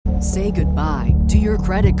Say goodbye to your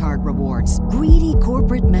credit card rewards. Greedy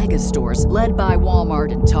corporate mega stores, led by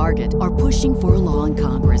Walmart and Target, are pushing for a law in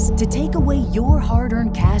Congress to take away your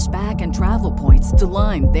hard-earned cash back and travel points to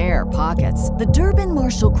line their pockets. The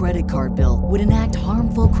Durbin-Marshall credit card bill would enact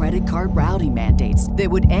harmful credit card routing mandates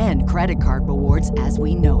that would end credit card rewards as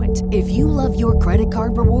we know it. If you love your credit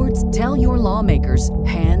card rewards, tell your lawmakers,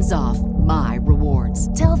 hands off my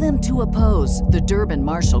rewards. Tell them to oppose the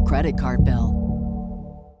Durbin-Marshall credit card bill.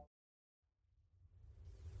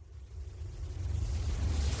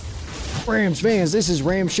 Rams fans, this is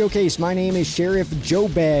Rams Showcase. My name is Sheriff Joe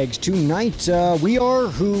Bags. Tonight, we are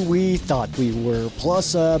who we thought we were.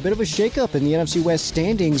 Plus, a bit of a shakeup in the NFC West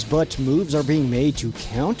standings, but moves are being made to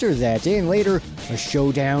counter that. And later, a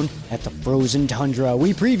showdown at the frozen tundra.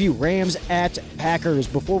 We preview Rams at Packers.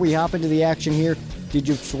 Before we hop into the action here, did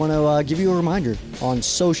you just want to give you a reminder on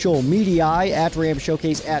social media at Rams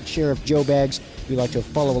Showcase, at Sheriff Joe Bags. If you'd like to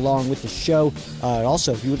follow along with the show.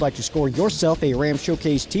 Also, if you would like to score yourself a Rams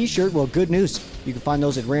Showcase t-shirt, well, good news. You can find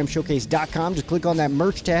those at ramshowcase.com. Just click on that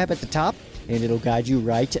merch tab at the top, and it'll guide you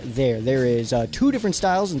right there. There is 2 different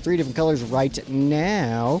styles and 3 different colors right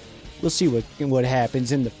now. We'll see what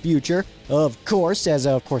happens in the future. Of course,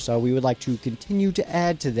 we would like to continue to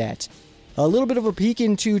add to that. A little bit of a peek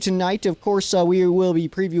into tonight. Of course, we will be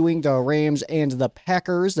previewing the Rams and the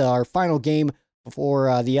Packers, our final game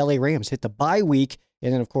before the LA Rams hit the bye week.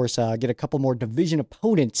 And then, of course, get a couple more division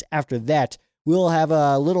opponents after that. We'll have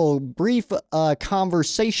a little brief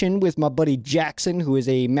conversation with my buddy Jackson, who is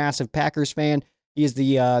a massive Packers fan. He is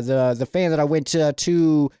the fan that I went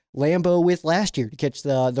to Lambeau with last year to catch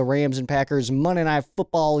the Rams and Packers Monday Night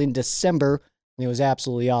Football in December. It was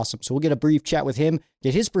absolutely awesome. So we'll get a brief chat with him,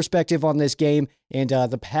 get his perspective on this game and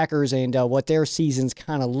the Packers and what their season's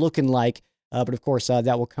kind of looking like. But of course,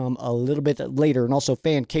 that will come a little bit later. And also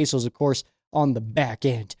fan quesos, of course, on the back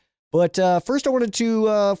end. But first, I wanted to,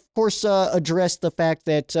 address the fact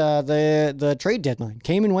that the trade deadline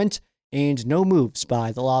came and went and no moves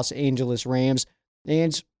by the Los Angeles Rams.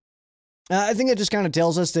 And I think that just kind of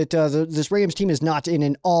tells us that this Rams team is not in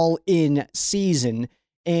an all-in season.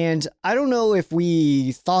 And I don't know if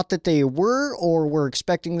we thought that they were or were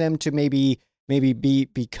expecting them to maybe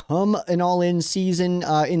become an all-in season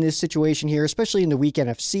in this situation here, especially in the weak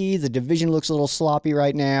NFC. The division looks a little sloppy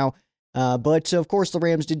right now. But, of course, the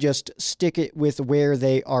Rams did just stick it with where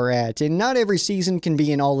they are at. And not every season can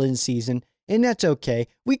be an all-in season, and that's okay.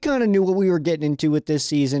 We kind of knew what we were getting into with this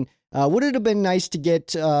season. Would it have been nice to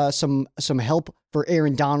get some help for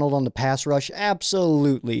Aaron Donald on the pass rush?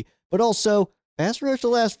 Absolutely. But also, pass rush the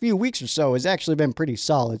last few weeks or so has actually been pretty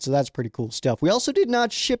solid, so that's pretty cool stuff. We also did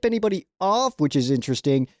not ship anybody off, which is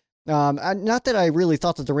interesting. Not that I really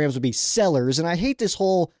thought that the Rams would be sellers, and I hate this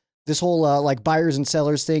whole like buyers and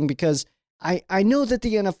sellers thing because I know that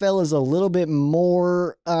the NFL is a little bit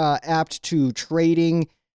more apt to trading,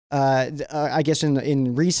 I guess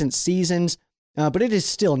in recent seasons, but it is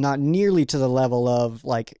still not nearly to the level of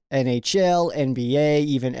like NHL, NBA,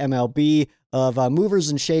 even MLB, of movers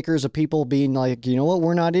and shakers, of people being like, you know what,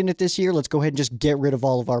 we're not in it this year. Let's go ahead and just get rid of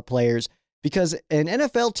all of our players. Because an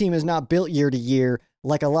NFL team is not built year to year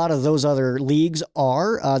like a lot of those other leagues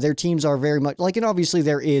are. Their teams are very much like, and obviously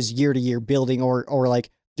there is year to year building or like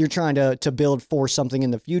you're trying to build for something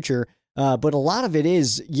in the future. But a lot of it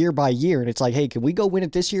is year by year. And it's like, hey, can we go win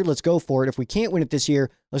it this year? Let's go for it. If we can't win it this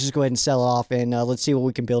year, let's just go ahead and sell off and let's see what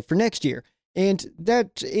we can build for next year. And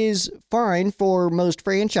that is fine for most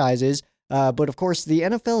franchises. But of course, the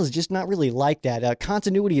NFL is just not really like that.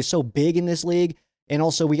 Continuity is so big in this league. And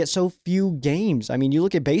also, we get so few games. I mean, you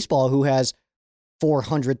look at baseball, who has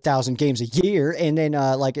 400,000 games a year. And then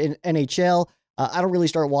like in NHL, I don't really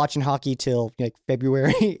start watching hockey till like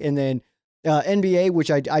February. And then NBA, which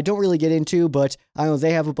I don't really get into, but I know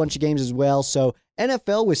they have a bunch of games as well. So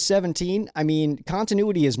NFL with 17, I mean,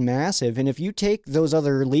 continuity is massive. And if you take those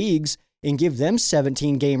other leagues and give them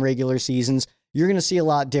 17 game regular seasons, you're going to see a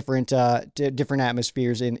lot different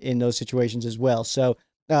atmospheres in those situations as well. So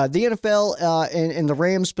the NFL and the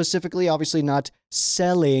Rams specifically, obviously not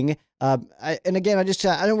selling. And again,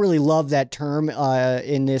 I don't really love that term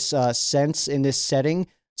in this sense, in this setting,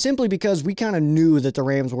 simply because we kind of knew that the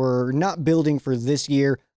Rams were not building for this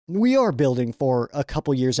year. We are building for a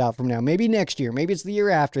couple years out from now, maybe next year, maybe it's the year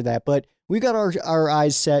after that, but we got our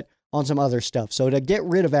eyes set on some other stuff. So to get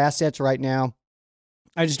rid of assets right now,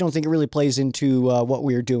 I just don't think it really plays into what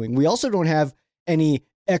we are doing. We also don't have any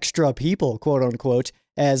extra people, quote unquote,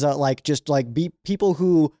 as people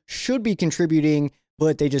who should be contributing,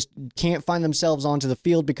 but they just can't find themselves onto the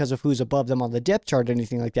field because of who's above them on the depth chart or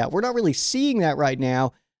anything like that. We're not really seeing that right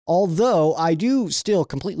now. Although I do still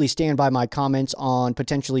completely stand by my comments on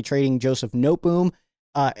potentially trading Joseph Noteboom.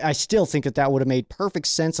 I still think that would have made perfect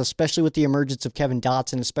sense, especially with the emergence of Kevin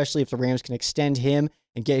Dotson, especially if the Rams can extend him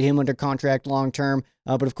and get him under contract long term.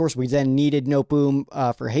 But of course, we then needed Noteboom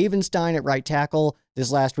for Havenstein at right tackle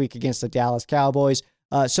this last week against the Dallas Cowboys.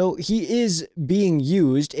 So he is being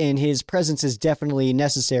used, and his presence is definitely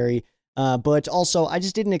necessary. But also, I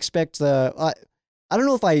just didn't expect I don't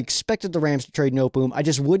know if I expected the Rams to trade Noteboom. I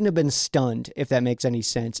just wouldn't have been stunned, if that makes any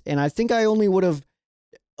sense. And I think I only would have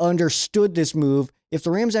understood this move if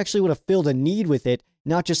the Rams actually would have filled a need with it,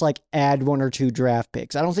 not just like add 1 or 2 draft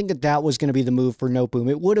picks. I don't think that was going to be the move for Noteboom.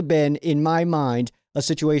 It would have been, in my mind, a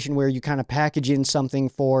situation where you kind of package in something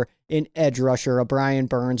for an edge rusher, a Brian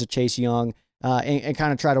Burns, a Chase Young, and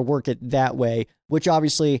kind of try to work it that way, which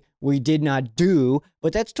obviously we did not do,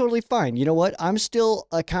 but that's totally fine. You know what? I'm still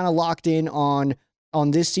kind of locked in on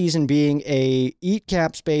this season being a eat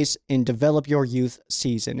cap space and develop your youth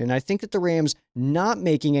season. And I think that the Rams not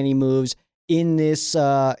making any moves in this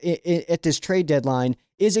at this trade deadline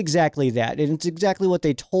is exactly that. And it's exactly what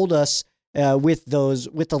they told us with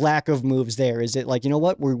the lack of moves there. Is it like, you know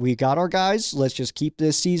what, we got our guys, let's just keep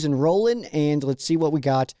this season rolling and let's see what we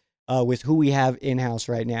got with who we have in-house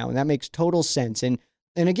right now. And that makes total sense. And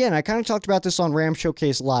again, I kind of talked about this on Ram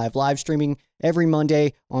Showcase live streaming every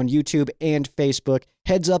Monday on YouTube and Facebook.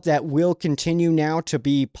 Heads up, that will continue now to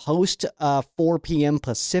be post 4 p.m.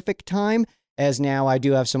 Pacific time, as now I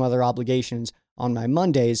do have some other obligations on my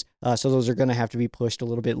Mondays, so those are going to have to be pushed a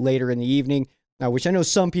little bit later in the evening, which I know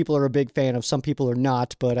some people are a big fan of, some people are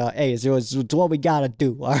not, but hey, it's what we got to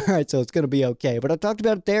do, all right, so it's going to be okay. But I talked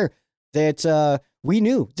about it there, that we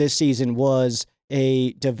knew this season was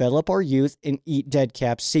a develop our youth and eat dead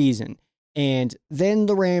cap season. And then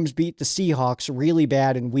the Rams beat the Seahawks really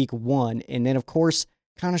bad in week 1. And then, of course,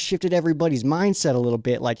 kind of shifted everybody's mindset a little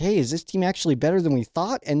bit. Like, hey, is this team actually better than we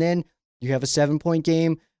thought? And then you have a 7-point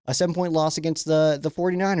game, a 7-point loss against the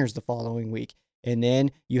 49ers the following week. And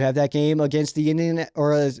then you have that game against the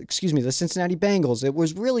the Cincinnati Bengals. It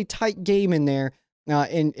was really tight game in there,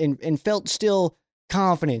 and felt still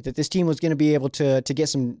confident that this team was going to be able to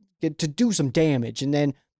do some damage. And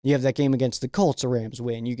then you have that game against the Colts, the Rams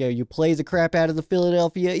win. You play the crap out of the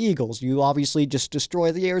Philadelphia Eagles. You obviously just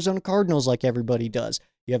destroy the Arizona Cardinals like everybody does.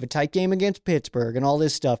 You have a tight game against Pittsburgh and all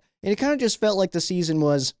this stuff. And it kind of just felt like the season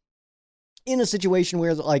was in a situation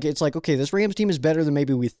where it's like, okay, this Rams team is better than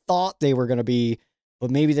maybe we thought they were going to be, but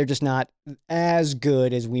maybe they're just not as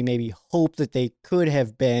good as we maybe hoped that they could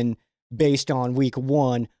have been based on week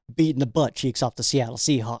 1 beating the butt cheeks off the Seattle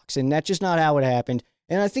Seahawks. And that's just not how it happened.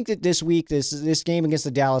 And I think that this week, this game against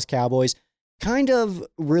the Dallas Cowboys kind of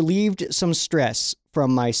relieved some stress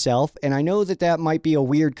from myself. And I know that might be a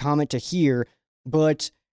weird comment to hear,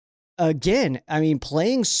 but again, I mean,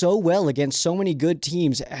 playing so well against so many good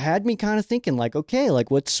teams had me kind of thinking like, okay,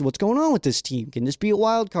 like what's going on with this team? Can this be a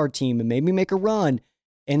wild card team and maybe make a run?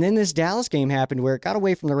 And then this Dallas game happened where it got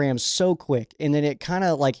away from the Rams so quick. And then it kind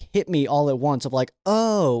of like hit me all at once of like,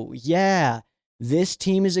 oh yeah, this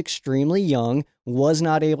team is extremely young, was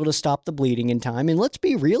not able to stop the bleeding in time. And let's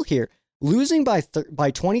be real here, losing by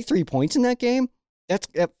 23 points in that game,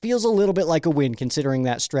 that feels a little bit like a win considering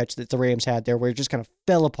that stretch that the Rams had there where it just kind of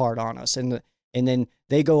fell apart on us. And then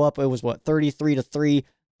they go up, it was 33-3.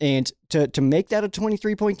 And to make that a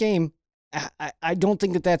 23-point game, I don't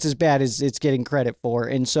think that that's as bad as it's getting credit for.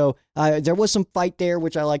 And so there was some fight there,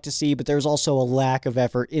 which I like to see, but there's also a lack of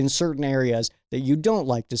effort in certain areas that you don't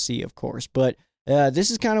like to see, of course. But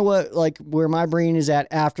this is kind of where my brain is at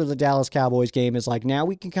after the Dallas Cowboys game is like, now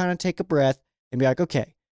we can kind of take a breath and be like,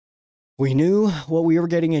 okay, we knew what we were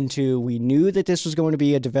getting into. We knew that this was going to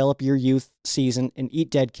be a develop your youth season and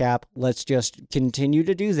eat dead cap. Let's just continue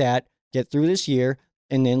to do that, get through this year,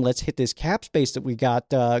 and then let's hit this cap space that we got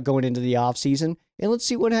going into the offseason, and let's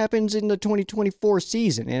see what happens in the 2024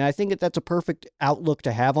 season. And I think that that's a perfect outlook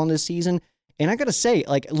to have on this season. And I got to say,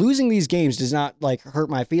 like, losing these games does not, like,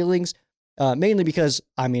 hurt my feelings, mainly because,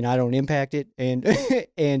 I mean, I don't impact it, and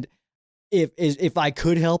and if I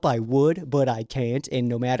could help, I would, but I can't. And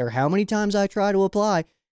no matter how many times I try to apply,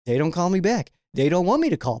 they don't call me back. They don't want me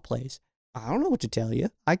to call plays. I don't know what to tell you.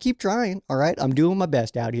 I keep trying, all right? I'm doing my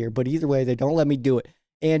best out here, but either way, they don't let me do it.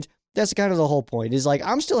 And that's kind of the whole point, is like,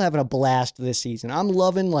 I'm still having a blast this season. I'm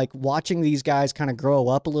loving, like, watching these guys kind of grow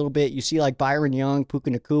up a little bit. You see, like, Byron Young,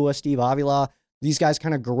 Puka Nacua, Steve Avila, these guys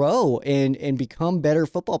kind of grow and become better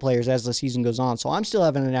football players as the season goes on. So I'm still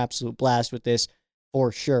having an absolute blast with this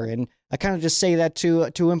for sure. And I kind of just say that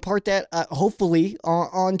to impart that, hopefully,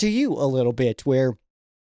 onto you a little bit, where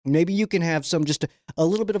maybe you can have some just a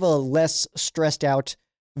little bit of a less stressed out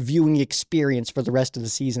viewing experience for the rest of the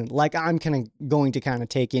season, like I'm going to kind of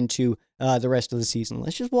take into the rest of the season.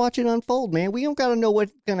 Let's just watch it unfold, man. We don't got to know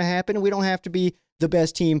what's going to happen. We don't have to be the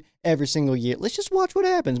best team every single year. Let's just watch what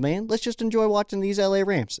happens, man. Let's just enjoy watching these LA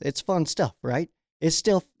Rams. It's fun stuff, right? It's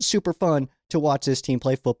still super fun to watch this team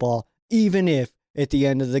play football, even if at the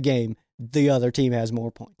end of the game, the other team has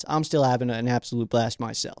more points. I'm still having an absolute blast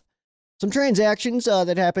myself. Some transactions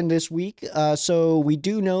that happened this week. So we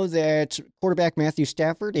do know that quarterback Matthew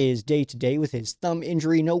Stafford is day-to-day with his thumb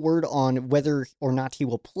injury. No word on whether or not he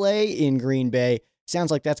will play in Green Bay.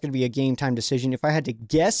 Sounds like that's going to be a game-time decision. If I had to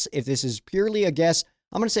guess, if this is purely a guess,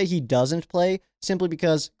 I'm going to say he doesn't play simply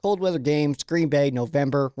because cold weather games, Green Bay,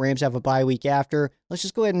 November, Rams have a bye week after. Let's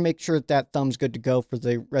just go ahead and make sure that thumb's good to go for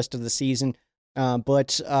the rest of the season.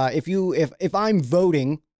 But if I'm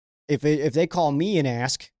voting, if they call me and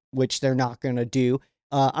ask, which they're not going to do,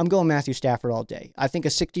 I'm going Matthew Stafford all day. I think a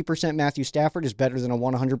 60% Matthew Stafford is better than a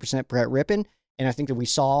 100% Brett Rippon, and I think that we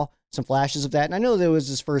saw some flashes of that. And I know there was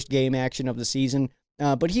his first game action of the season,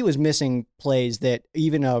 but he was missing plays that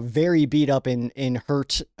even a very beat up and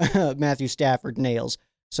hurt Matthew Stafford nails.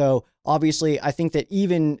 So obviously, I think that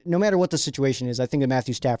even no matter what the situation is, I think that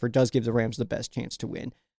Matthew Stafford does give the Rams the best chance to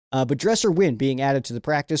win. But Dresser Wynn being added to the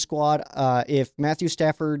practice squad, if Matthew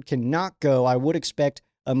Stafford cannot go, I would expect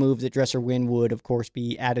a move that Dresser Wynn would, of course,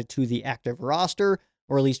 be added to the active roster,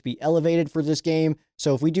 or at least be elevated for this game.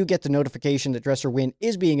 So if we do get the notification that Dresser Wynn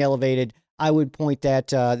is being elevated, I would point that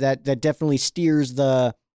that definitely steers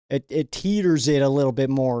it teeters it a little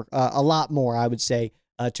bit more, a lot more, I would say,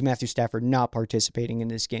 to Matthew Stafford not participating in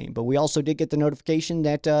this game. But we also did get the notification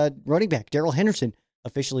that running back Darrell Henderson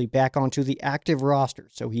officially back onto the active roster.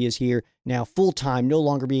 So he is here now full-time, no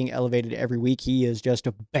longer being elevated every week. He is just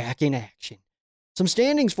back in action. Some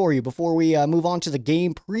standings for you before we move on to the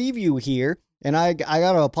game preview here. And I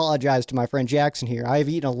got to apologize to my friend Jackson here. I've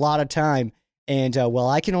eaten a lot of time, and,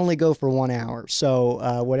 I can only go for 1 hour.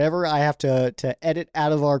 So whatever I have to edit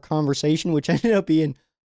out of our conversation, which ended up being,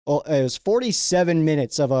 it was 47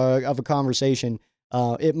 minutes of a conversation,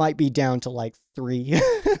 it might be down to like 3.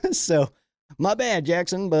 So my bad,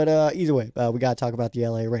 Jackson. But either way, we got to talk about the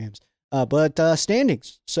LA Rams. But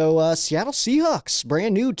standings. So Seattle Seahawks,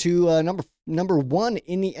 brand new to number 1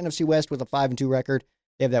 in the NFC West with a 5-2 record.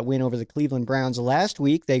 They have that win over the Cleveland Browns last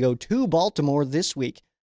week. They go to Baltimore this week.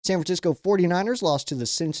 San Francisco 49ers lost to the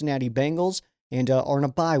Cincinnati Bengals and are on a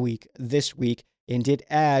bye week this week, and did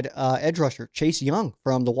add edge rusher Chase Young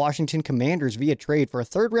from the Washington Commanders via trade for a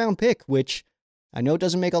third-round pick, which I know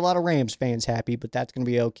doesn't make a lot of Rams fans happy, but that's going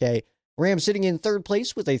to be okay. Rams sitting in third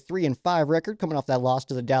place with a 3-5 record, coming off that loss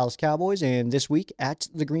to the Dallas Cowboys, and this week at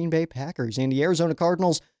the Green Bay Packers. And the Arizona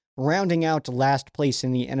Cardinals rounding out last place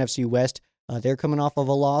in the NFC West. They're coming off of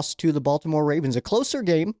a loss to the Baltimore Ravens, a closer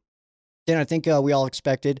game than I think we all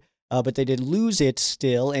expected, but they did lose it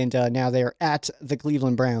still, and now they're at the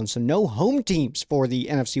Cleveland Browns. So no home teams for the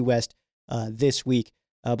NFC West this week.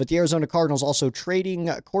 But the Arizona Cardinals also trading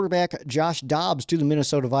quarterback Josh Dobbs to the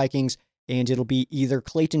Minnesota Vikings, and it'll be either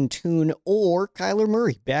Clayton Tune or Kyler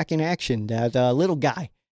Murray back in action. That little guy,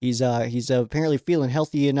 he's apparently feeling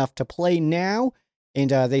healthy enough to play now, and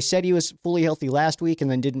they said he was fully healthy last week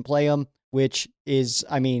and then didn't play him, which is,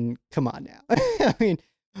 I mean, come on now. I mean,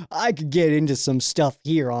 I could get into some stuff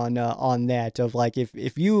here on that of like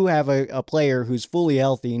if you have a player who's fully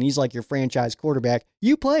healthy and he's like your franchise quarterback,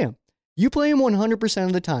 you play him. You play him 100%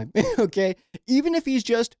 of the time, okay? Even if he's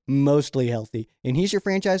just mostly healthy and he's your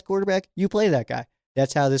franchise quarterback, you play that guy.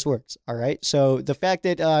 That's how this works, all right? So the fact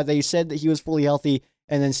that they said that he was fully healthy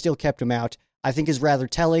and then still kept him out, I think is rather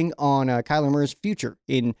telling on Kyler Murray's future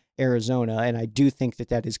in Arizona, and I do think that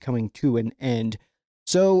that is coming to an end.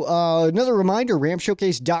 So another reminder,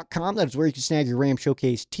 ramshowcase.com. That is where you can snag your Ram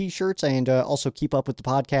Showcase t-shirts and also keep up with the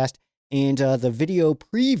podcast and the video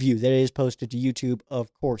preview that is posted to YouTube,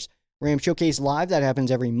 of course. Ram Showcase Live, that happens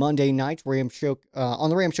every Monday night on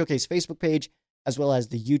the Ram Showcase Facebook page, as well as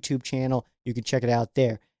the YouTube channel. You can check it out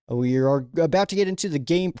there. We are about to get into the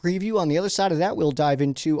game preview. On the other side of that, we'll dive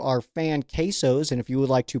into our fan quesos. And if you would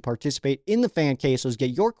like to participate in the fan quesos,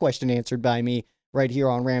 get your question answered by me right here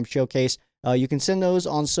on Ram Showcase, you can send those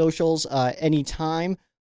on socials anytime,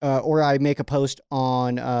 or I make a post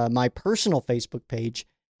on my personal Facebook page,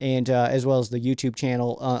 and as well as the YouTube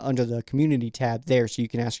channel under the community tab there, so you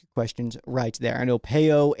can ask your questions right there. I know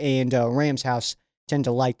Peo and Rams House tend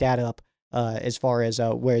to light that up as far as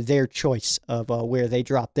where their choice of where they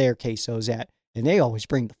drop their quesos at, and they always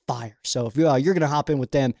bring the fire. So if you're going to hop in with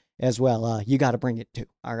them as well, you got to bring it too,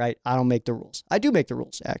 all right? I don't make the rules. I do make the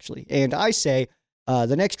rules, actually, and I say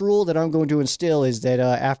the next rule that I'm going to instill is that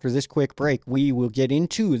after this quick break, we will get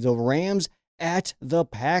into the Rams at the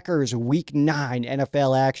Packers. Week 9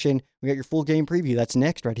 NFL action. We got your full game preview. That's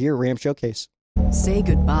next right here at Ram Showcase. Say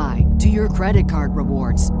goodbye to your credit card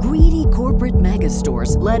rewards. Greedy corporate mega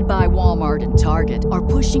stores, led by Walmart and Target, are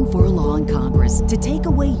pushing for a law in Congress to take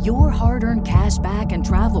away your hard-earned cash back and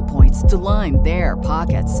travel points to line their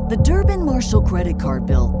pockets. The Durbin-Marshall credit card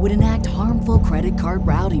bill would enact harmful credit card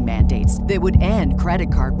routing mandates that would end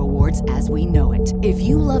credit card rewards as we know it. If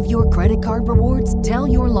you love your credit card rewards, tell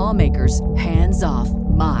your lawmakers, hands off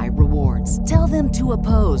my rewards. Tell them to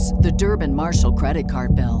oppose the Durbin-Marshall credit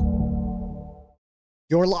card bill.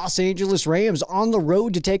 Your Los Angeles Rams on the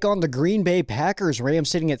road to take on the Green Bay Packers. Rams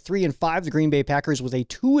sitting at 3-5. The Green Bay Packers with a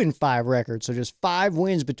 2-5 record. So just 5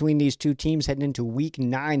 wins between these two teams heading into week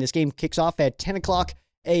 9. This game kicks off at 10 o'clock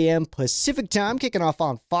a.m. Pacific time, kicking off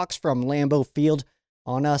on Fox from Lambeau Field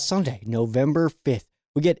on Sunday, November 5th.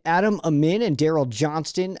 We get Adam Amin and Daryl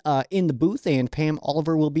Johnston in the booth, and Pam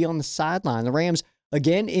Oliver will be on the sideline. The Rams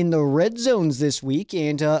again in the red zones this week,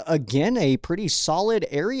 and again a pretty solid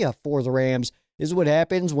area for the Rams. This is what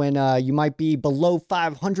happens when you might be below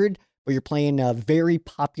 500, but you're playing very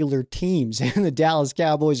popular teams, and the Dallas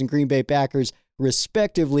Cowboys and Green Bay Packers,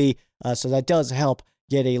 respectively. So that does help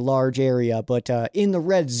get a large area, but in the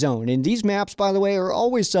red zone. And these maps, by the way, are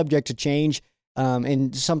always subject to change,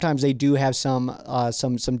 and sometimes they do have some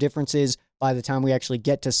differences by the time we actually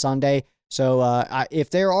get to Sunday. So if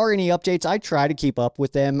there are any updates, I try to keep up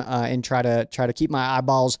with them and try to keep my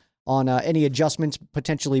eyeballs on any adjustments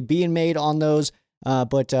potentially being made on those.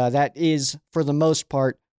 But that is, for the most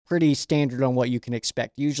part, pretty standard on what you can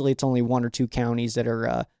expect. Usually it's only 1 or 2 counties that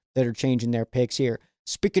are changing their picks here.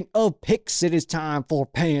 Speaking of picks, it is time for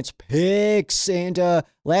Pants Picks. And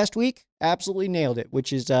last week, absolutely nailed it,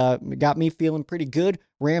 which is got me feeling pretty good.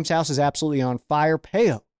 Rams house is absolutely on fire.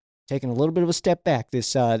 Peo taking a little bit of a step back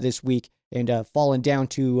this week and falling down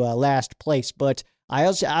to last place. But I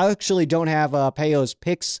actually don't have Peo's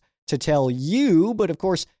picks to tell you, but of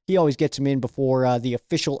course he always gets them in before the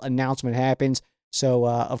official announcement happens. So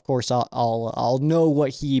of course I'll know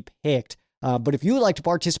what he picked. But if you would like to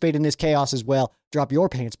participate in this chaos as well, drop your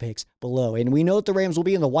pants picks below. And we know that the Rams will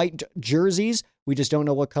be in the white jerseys. We just don't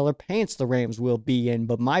know what color pants the Rams will be in.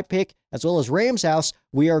 But my pick, as well as Rams house,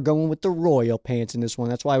 we are going with the royal pants in this one.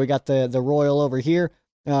 That's why we got the royal over here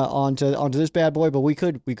onto this bad boy. But we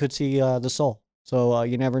could see the soul. So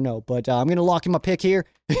you never know. But I'm going to lock in my pick here,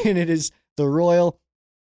 and it is the royal.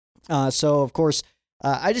 So, of course,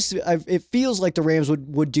 it feels like the Rams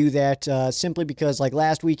would do that simply because, like,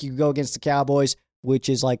 last week you go against the Cowboys, which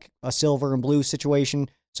is like a silver and blue situation.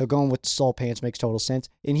 So going with the soul pants makes total sense.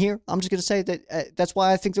 In here, I'm just going to say that that's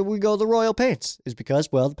why I think that we go the royal pants, is because,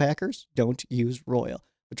 well, the Packers don't use royal.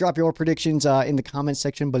 But drop your predictions in the comments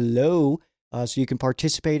section below so you can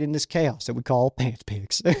participate in this chaos that we call Pants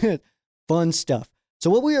Picks. Fun stuff. So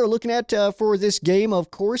what we are looking at for this game,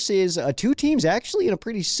 of course, is 2 teams actually in a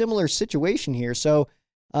pretty similar situation here. So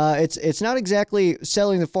it's not exactly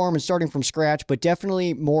selling the farm and starting from scratch, but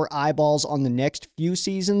definitely more eyeballs on the next few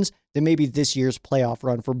seasons than maybe this year's playoff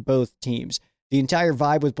run for both teams. The entire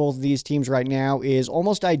vibe with both of these teams right now is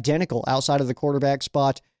almost identical outside of the quarterback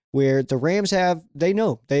spot, where the Rams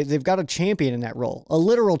they've got a champion in that role, a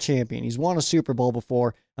literal champion. He's won a Super Bowl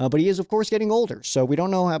before, but he is, of course, getting older. So we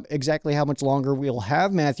don't know exactly how much longer we'll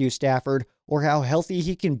have Matthew Stafford or how healthy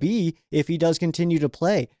he can be if he does continue to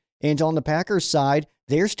play. And on the Packers side,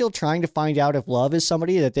 they're still trying to find out if Love is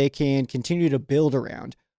somebody that they can continue to build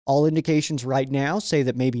around. All indications right now say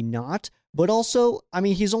that maybe not, but also, I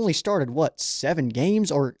mean, he's only started, 7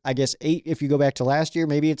 games, or I guess 8 if you go back to last year,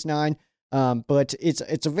 maybe it's 9. But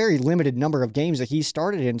it's a very limited number of games that he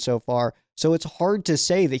started in so far. So it's hard to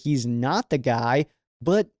say that he's not the guy.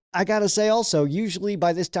 But I got to say also, usually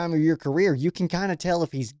by this time of your career, you can kind of tell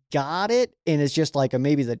if he's got it and it's just like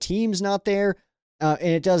maybe the team's not there. And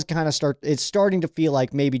it does kind of it's starting to feel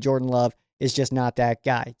like maybe Jordan Love is just not that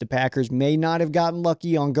guy. The Packers may not have gotten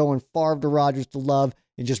lucky on going Favre to Rodgers to Love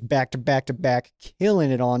and just back to back killing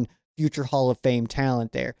it on future Hall of Fame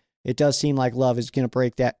talent there. It does seem like Love is going to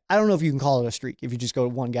break that. I don't know if you can call it a streak if you just go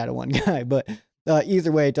one guy to one guy, but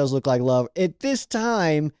either way, it does look like Love at this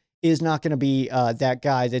time is not going to be that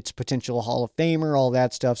guy that's potential Hall of Famer, all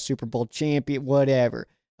that stuff, Super Bowl champion, whatever.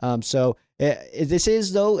 So this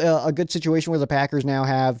is, though, a good situation where the Packers now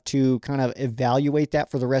have to kind of evaluate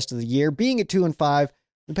that for the rest of the year. Being at 2-5,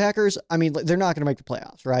 the Packers, I mean, they're not going to make the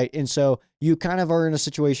playoffs, right? And so you kind of are in a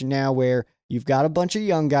situation now where you've got a bunch of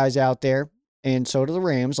young guys out there, and so do the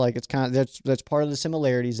Rams. Like, it's kind of, that's part of the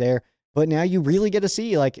similarities there. But now you really get to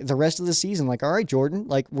see, like, the rest of the season. Like, all right, Jordan,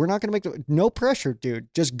 like, we're not going to make no pressure, dude.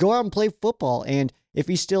 Just go out and play football. And if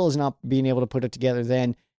he still is not being able to put it together,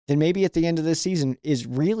 then then maybe at the end of this season is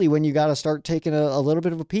really when you got to start taking a little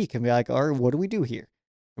bit of a peek and be like, all right, what do we do here?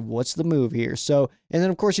 What's the move here? So, and then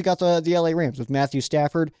of course you got the LA Rams with Matthew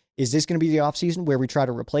Stafford. Is this going to be the offseason where we try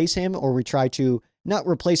to replace him, or we try to not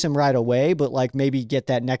replace him right away, but like maybe get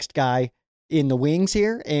that next guy in the wings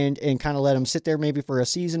here and kind of let him sit there maybe for a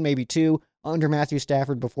season, maybe two under Matthew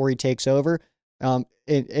Stafford before he takes over?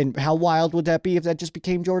 And how wild would that be if that just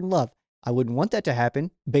became Jordan Love? I wouldn't want that to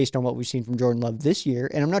happen based on what we've seen from Jordan Love this year.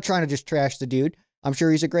 And I'm not trying to just trash the dude. I'm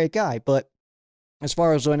sure he's a great guy. But as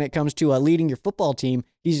far as when it comes to leading your football team,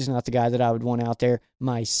 he's just not the guy that I would want out there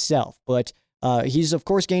myself. But he's, of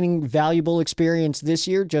course, gaining valuable experience this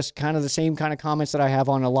year. Just kind of the same kind of comments that I have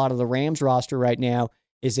on a lot of the Rams roster right now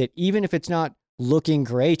is that even if it's not looking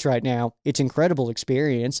great right now, it's incredible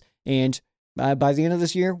experience. And by the end of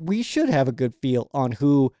this year, we should have a good feel on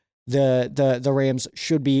who the Rams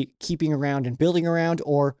should be keeping around and building around,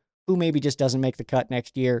 or who maybe just doesn't make the cut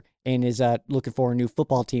next year and is looking for a new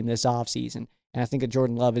football team this offseason. And I think that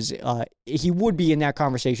Jordan Love is, he would be in that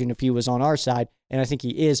conversation if he was on our side, and I think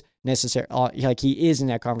he is he is in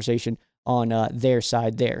that conversation on their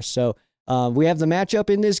side there. So we have the matchup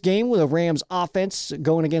in this game with the Rams offense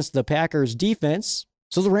going against the Packers defense.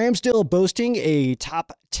 So the Rams still boasting a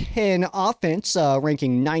top 10 offense,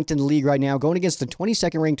 ranking 9th in the league right now, going against the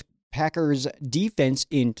 22nd ranked Packers defense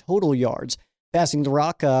in total yards. Passing the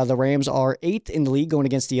rock, the Rams are 8th in the league, going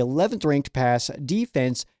against the 11th ranked pass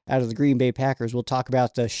defense out of the Green Bay Packers. We'll talk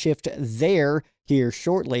about the shift there here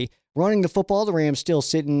shortly. Running the football, the Rams still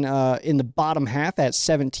sitting in the bottom half at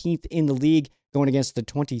 17th in the league, going against the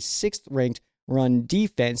 26th ranked run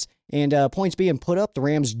defense. And points being put up, the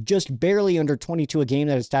Rams just barely under 22 a game.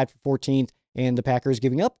 That is tied for 14th. And the Packers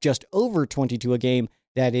giving up just over 22 a game.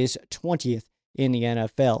 That is 20th in the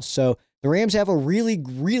NFL. So the Rams have a really,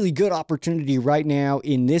 really good opportunity right now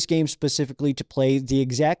in this game specifically to play the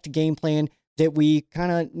exact game plan that we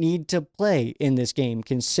kind of need to play in this game,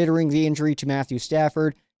 considering the injury to Matthew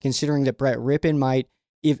Stafford, considering that Brett Rippon might,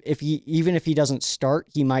 if he doesn't start,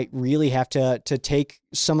 he might really have to take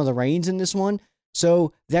some of the reins in this one.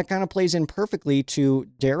 So that kind of plays in perfectly to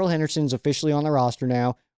Darrell Henderson's officially on the roster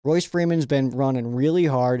now. Royce Freeman's been running really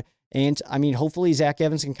hard. And, I mean, hopefully Zach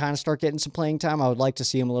Evans can kind of start getting some playing time. I would like to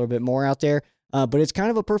see him a little bit more out there. But it's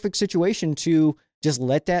kind of a perfect situation to just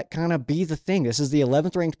let that kind of be the thing. This is the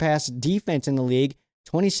 11th ranked pass defense in the league,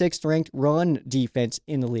 26th ranked run defense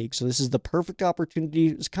in the league. So this is the perfect opportunity.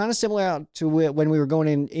 It's kind of similar to when we were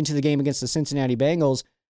going into the game against the Cincinnati Bengals,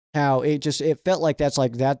 how it felt like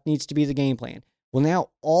that needs to be the game plan. Well, now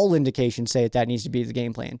all indications say that needs to be the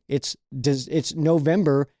game plan. It's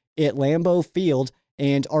November at Lambeau Field,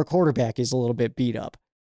 and our quarterback is a little bit beat up.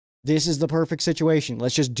 This is the perfect situation.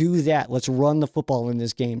 Let's just do that. Let's run the football in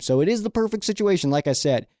this game. So it is the perfect situation. Like I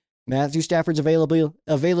said, Matthew Stafford's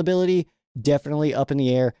availability definitely up in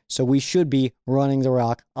the air. So we should be running the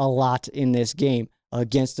rock a lot in this game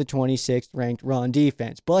against the 26th ranked run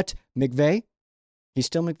defense. But McVay, he's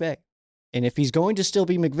still McVay. And if he's going to still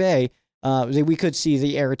be McVay, we could see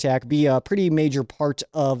the air attack be a pretty major part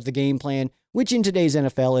of the game plan, which in today's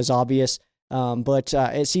NFL is obvious. But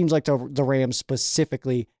it seems like the Rams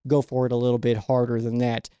specifically go for it a little bit harder than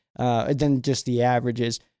that, than just the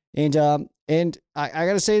averages. And I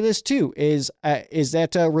got to say this too, is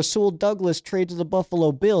that Rasul Douglas trade to the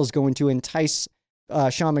Buffalo Bills going to entice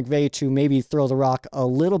Sean McVay to maybe throw the rock a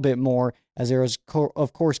little bit more, as there is,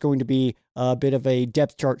 of course, going to be a bit of a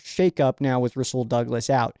depth chart shakeup now with Rasul Douglas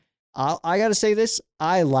out. I got to say this,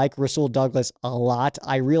 I like Rasul Douglas a lot.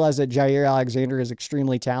 I realize that Jair Alexander is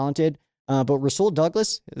extremely talented, but Rasul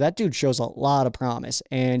Douglas, that dude shows a lot of promise.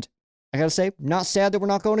 And I got to say, not sad that we're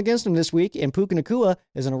not going against him this week. And Puka Nacua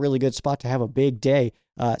is in a really good spot to have a big day,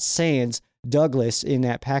 sans Douglas in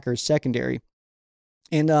that Packers secondary.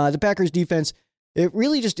 And the Packers defense, it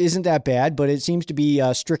really just isn't that bad, but it seems to be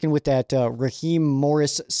stricken with that Raheem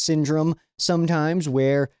Morris syndrome sometimes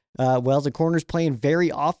where, the corner's playing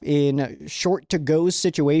very off in short-to-go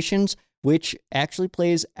situations, which actually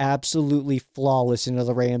plays absolutely flawless into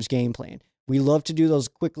the Rams' game plan. We love to do those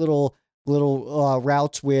quick little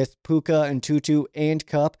routes with Puka and Tutu and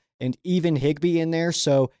Kupp and even Higbee in there.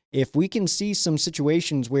 So if we can see some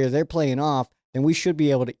situations where they're playing off, then we should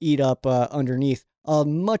be able to eat up underneath.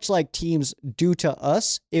 Much like teams do to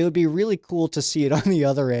us, it would be really cool to see it on the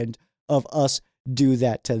other end of us do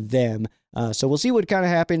that to them. So we'll see what kind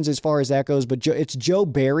of happens as far as that goes. But it's Joe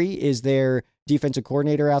Barry is their defensive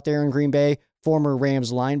coordinator out there in Green Bay, former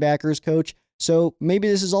Rams linebackers coach. So maybe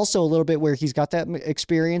this is also a little bit where he's got that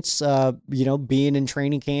experience, being in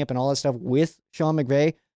training camp and all that stuff with Sean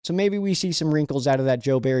McVay. So maybe we see some wrinkles out of that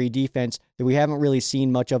Joe Barry defense that we haven't really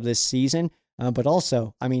seen much of this season. But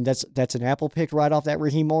also, I mean, that's an apple picked right off that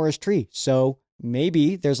Raheem Morris tree. So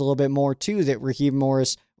maybe there's a little bit more too that Raheem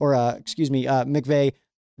Morris McVay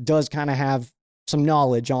does kind of have some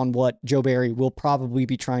knowledge on what Joe Barry will probably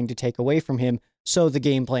be trying to take away from him. So the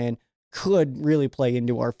game plan could really play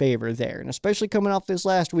into our favor there. And especially coming off this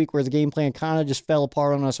last week where the game plan kind of just fell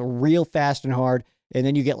apart on us real fast and hard. And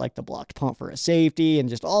then you get like the blocked punt for a safety and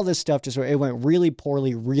just all this stuff. It went really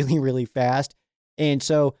poorly, really, really fast. And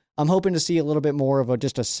so I'm hoping to see a little bit more of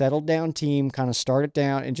just a settled down team, kind of start it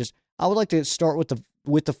down and I would like to start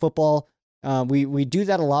with the football. We do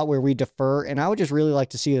that a lot where we defer, and I would just really like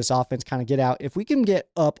to see this offense kind of get out. If we can get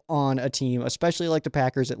up on a team, especially like the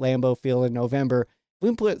Packers at Lambeau Field in November, we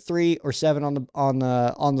can put 3 or 7 on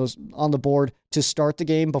the board to start the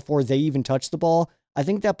game before they even touch the ball. I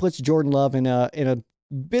think that puts Jordan Love in a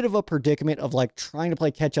bit of a predicament of like trying to play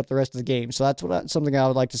catch up the rest of the game. So that's something I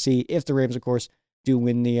would like to see if the Rams, of course, do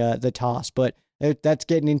win the toss. But that's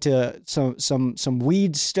getting into some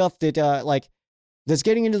weed stuff that that's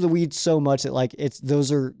getting into the weeds so much that like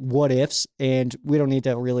those are what ifs, and we don't need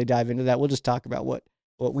to really dive into that. We'll just talk about what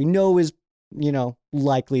we know is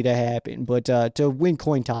likely to happen. But to win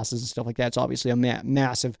coin tosses and stuff like that's obviously a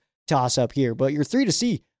massive toss up here. But you're 3 to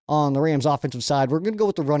see on the Rams offensive side. We're going to go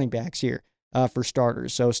with the running backs here for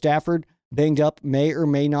starters. So Stafford banged up, may or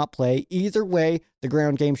may not play. Either way, the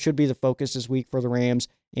ground game should be the focus this week for the Rams.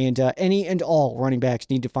 And any and all running backs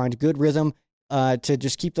need to find a good rhythm to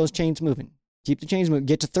just keep those chains moving. Keep the chains moving.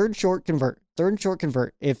 Get to third and short, convert.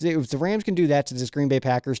 If the Rams can do that to this Green Bay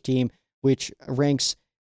Packers team, which ranks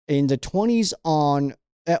in the 20s on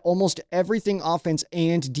almost everything offense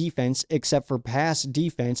and defense except for pass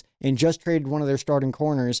defense, and just traded one of their starting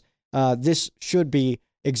corners, this should be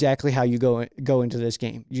exactly how you go into this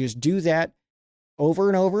game. You just do that over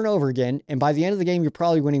and over and over again, and by the end of the game, you're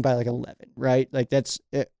probably winning by like 11, right? Like that's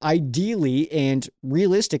ideally and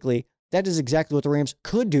realistically, that is exactly what the Rams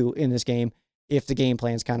could do in this game if the game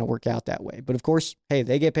plans kind of work out that way. But of course, hey,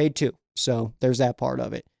 they get paid too, so there's that part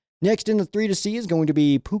of it. Next in the 3 to see is going to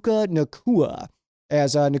be Puka Nacua.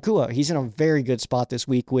 As Nacua, he's in a very good spot this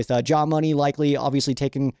week with Ja Money likely, obviously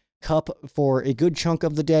taking Kupp for a good chunk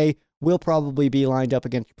of the day. Will probably be lined up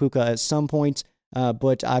against Puka at some points,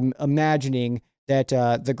 but I'm imagining that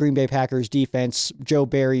the Green Bay Packers defense, Joe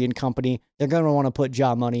Barry and company, they're going to want to put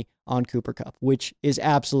Ja Money on Cooper Kupp, which is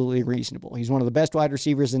absolutely reasonable. He's one of the best wide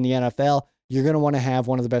receivers in the NFL. You're going to want to have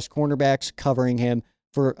one of the best cornerbacks covering him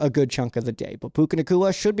for a good chunk of the day. But Puka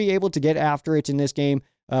Nacua should be able to get after it in this game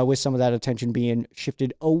with some of that attention being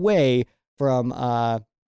shifted away from, with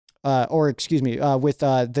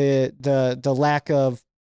the lack of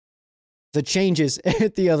the changes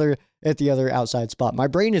at the other outside spot. My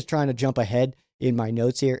brain is trying to jump ahead in my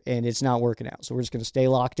notes here, and it's not working out. So we're just going to stay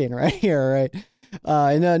locked in right here, all right?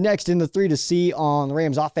 And next in the 3 to see on the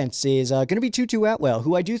Rams offense is going to be Tutu Atwell,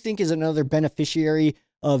 who I do think is another beneficiary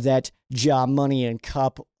of that Ja Money and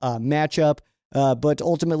Kupp matchup. But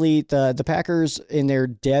ultimately, the Packers in their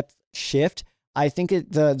depth shift, I think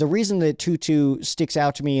the reason that Tutu sticks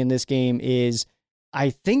out to me in this game is I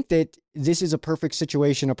think that this is a perfect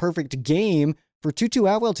situation, a perfect game for Tutu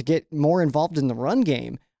Atwell to get more involved in the run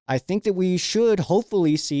game. I think that we should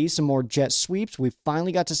hopefully see some more jet sweeps. We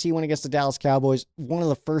finally got to see one against the Dallas Cowboys, one of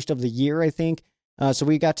the first of the year, I think. So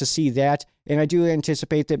we got to see that, and I do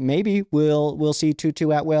anticipate that maybe we'll see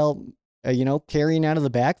Tutu Atwell, carrying out of the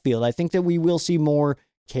backfield. I think that we will see more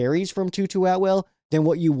carries from Tutu Atwell than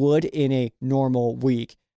what you would in a normal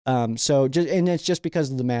week. And it's just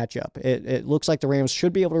because of the matchup. It looks like the Rams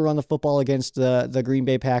should be able to run the football against the Green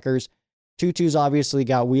Bay Packers. Tutu's obviously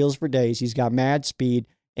got wheels for days. He's got mad speed,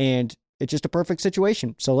 and it's just a perfect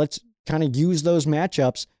situation. So let's kind of use those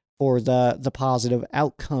matchups for the positive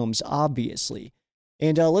outcomes, obviously.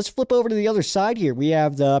 And let's flip over to the other side here. We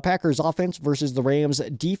have the Packers offense versus the Rams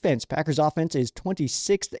defense. Packers offense is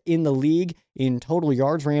 26th in the league in total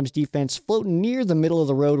yards. Rams defense floating near the middle of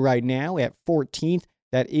the road right now at 14th.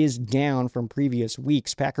 That is down from previous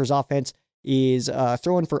weeks. Packers offense is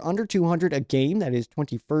throwing for under 200 a game. That is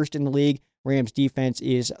 21st in the league. Rams defense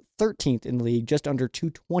is 13th in the league, just under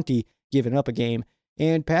 220 giving up a game.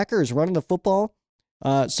 And Packers running the football.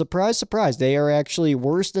 Surprise, surprise. They are actually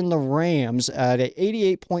worse than the Rams at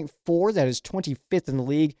 88.4. That is 25th in the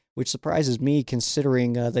league, which surprises me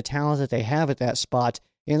considering the talent that they have at that spot.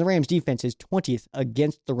 And the Rams defense is 20th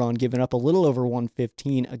against the run, giving up a little over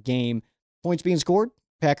 115 a game. Points being scored,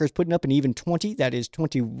 Packers putting up an even 20. That is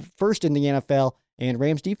 21st in the NFL. And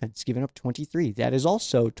Rams defense giving up 23. That is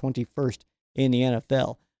also 21st in the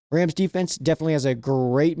NFL. Rams defense definitely has a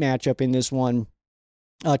great matchup in this one.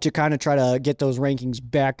 To kind of try to get those rankings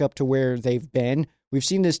back up to where they've been we've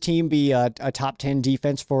seen this team be a top 10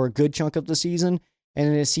 defense for a good chunk of the season.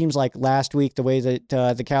 And it seems like last week, the way that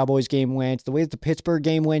the Cowboys game went, the way that the Pittsburgh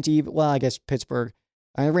game went, I guess Pittsburgh,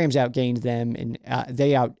 the Rams outgained them and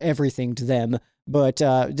they out everything to them. But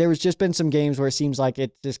there was just been some games where it seems like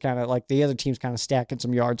it's just kind of like the other team's kind of stacking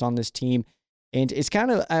some yards on this team. And it's kind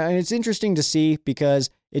of, it's interesting to see because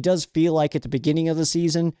it does feel like at the beginning of the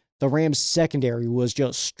season, the Rams secondary was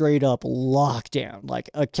just straight up lockdown. Like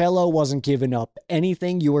Akello wasn't giving up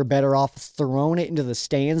anything. You were better off throwing it into the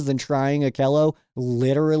stands than trying Akello.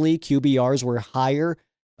 Literally, QBRs were higher,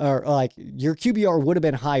 or like your QBR would have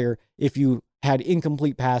been higher if you had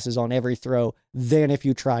incomplete passes on every throw than if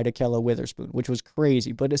you tried Akello Witherspoon, which was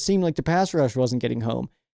crazy. But it seemed like the pass rush wasn't getting home.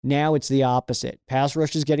 Now it's the opposite. Pass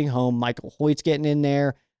rush is getting home. Michael Hoyt's getting in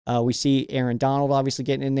there. We see Aaron Donald obviously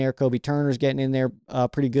getting in there. Kobe Turner's getting in there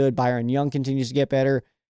pretty good. Byron Young continues to get better.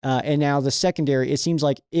 And now the secondary, it seems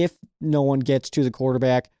like if no one gets to the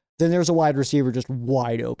quarterback, then there's a wide receiver just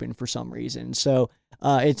wide open for some reason. So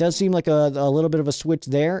it does seem like a little bit of a switch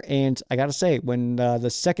there. And I got to say, when the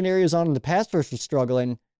secondary was on and the pass rush was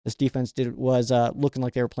struggling, this defense was looking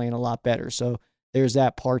like they were playing a lot better. So there's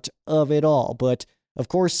that part of it all. But of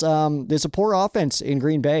course, there's a poor offense in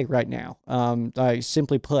Green Bay right now.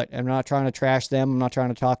 Simply put, I'm not trying to trash them. I'm not trying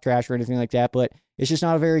to talk trash or anything like that, but it's just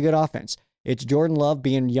not a very good offense. It's Jordan Love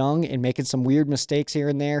being young and making some weird mistakes here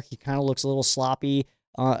and there. He kind of looks a little sloppy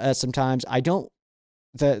sometimes. And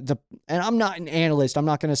I'm not an analyst. I'm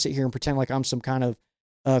not going to sit here and pretend like I'm some kind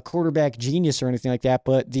of quarterback genius or anything like that,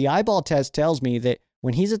 but the eyeball test tells me that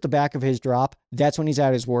when he's at the back of his drop, that's when he's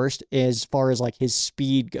at his worst as far as like his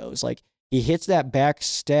speed goes. Like, he hits that back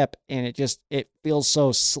step, and it feels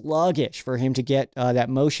so sluggish for him to get that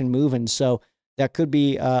motion moving. So that could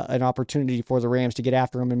be an opportunity for the Rams to get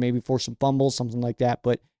after him and maybe force some fumbles, something like that.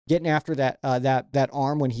 But getting after that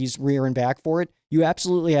arm when he's rearing back for it, you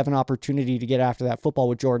absolutely have an opportunity to get after that football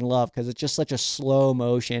with Jordan Love because it's just such a slow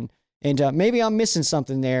motion. And maybe I'm missing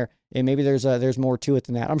something there, and maybe there's more to it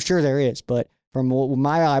than that. I'm sure there is, but from what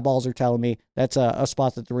my eyeballs are telling me, that's a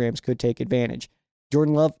spot that the Rams could take advantage.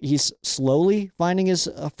 Jordan Love, he's slowly finding his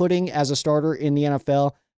footing as a starter in the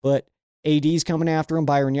NFL, but AD's coming after him.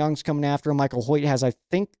 Byron Young's coming after him. Michael Hoyt has, I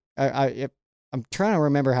think, I'm trying to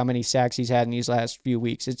remember how many sacks he's had in these last few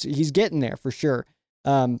weeks. He's getting there for sure.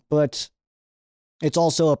 But it's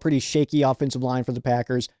also a pretty shaky offensive line for the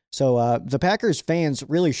Packers. So the Packers fans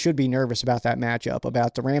really should be nervous about that matchup,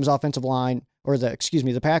 about the Rams offensive line, or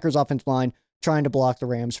the Packers offensive line trying to block the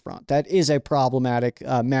Rams front. That is a problematic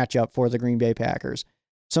matchup for the Green Bay Packers.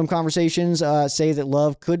 Some conversations say that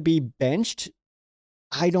Love could be benched.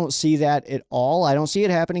 I don't see that at all. I don't see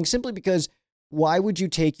it happening simply because why would you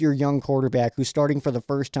take your young quarterback who's starting for the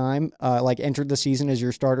first time, entered the season as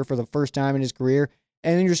your starter for the first time in his career,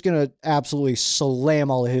 and then you're just going to absolutely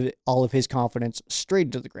slam all of his confidence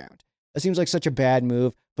straight to the ground? That seems like such a bad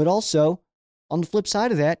move. But also, on the flip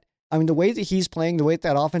side of that, I mean, the way that he's playing, the way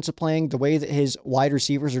that offense is playing, the way that his wide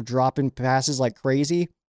receivers are dropping passes like crazy,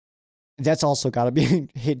 that's also got to be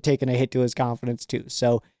taking a hit to his confidence too.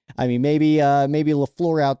 So, I mean, maybe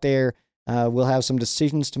LaFleur out there will have some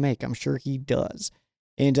decisions to make. I'm sure he does.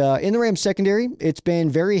 And in the Rams secondary, it's been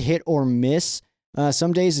very hit or miss.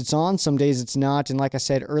 Some days it's on, some days it's not. And like I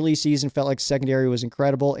said, early season felt like secondary was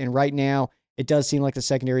incredible. And right now, it does seem like the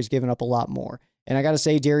secondary's given up a lot more. And I got to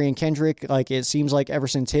say, Derion Kendrick, it seems like ever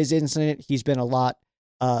since his incident, he's been a lot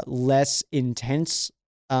less intense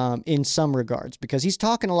in some regards because he's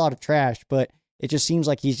talking a lot of trash, but it just seems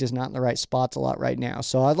like he's just not in the right spots a lot right now.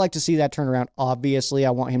 So I'd like to see that turn around. Obviously,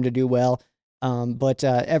 I want him to do well. But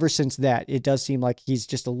ever since that, it does seem like he's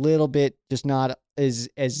just a little bit just not as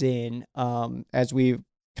in as we've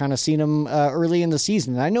kind of seen him early in the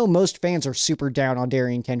season. And I know most fans are super down on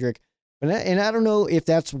Derion Kendrick. And I don't know if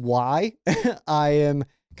that's why I am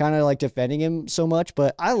kind of defending him so much,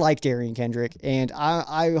 but I like Derion Kendrick, and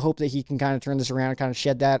I hope that he can kind of turn this around and kind of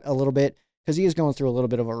shed that a little bit because he is going through a little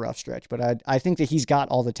bit of a rough stretch. But I think that he's got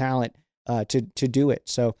all the talent to do it.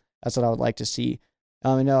 So that's what I would like to see.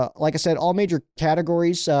 And like I said, all major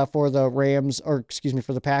categories for the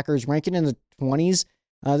for the Packers ranking in the 20s.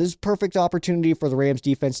 This is a perfect opportunity for the Rams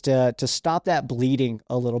defense to stop that bleeding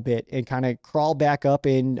a little bit and kind of crawl back up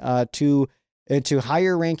into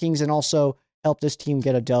higher rankings and also help this team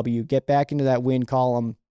get a W, get back into that win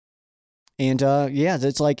column. And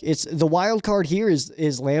it's the wild card here is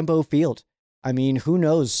Lambeau Field. I mean, who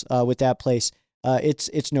knows with that place?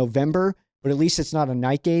 It's November, but at least it's not a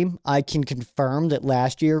night game. I can confirm that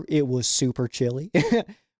last year it was super chilly.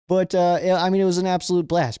 But, I mean, it was an absolute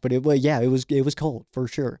blast, but it was cold for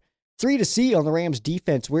sure. 3 to see on the Rams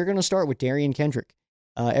defense. We're going to start with Derion Kendrick.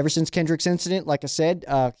 Ever since Kendrick's incident, like I said,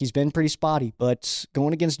 he's been pretty spotty, but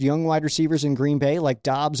going against young wide receivers in Green Bay like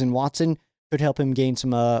Dobbs and Watson could help him gain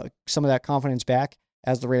some of that confidence back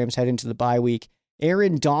as the Rams head into the bye week.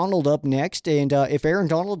 Aaron Donald up next, and if Aaron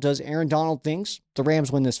Donald does Aaron Donald things, the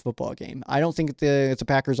Rams win this football game. I don't think the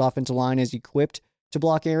Packers offensive line is equipped to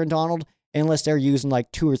block Aaron Donald unless they're using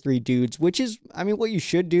like 2 or 3 dudes, which is, I mean, what you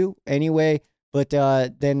should do anyway. But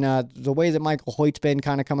then the way that Michael Hoyt's been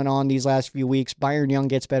kind of coming on these last few weeks, Byron Young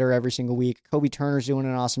gets better every single week. Kobe Turner's doing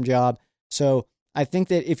an awesome job. So I think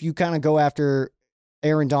that if you kind of go after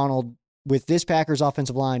Aaron Donald with this Packers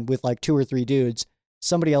offensive line with like 2 or 3 dudes,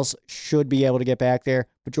 somebody else should be able to get back there.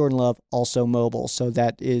 But Jordan Love also mobile, so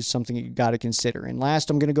that is something you got to consider. And last,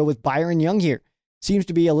 I'm going to go with Byron Young here. Seems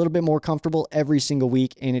to be a little bit more comfortable every single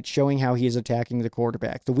week, and it's showing how he is attacking the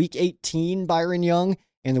quarterback. The Week 18 Byron Young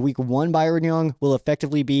and the Week 1 Byron Young will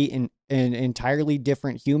effectively be an entirely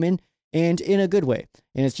different human, and in a good way.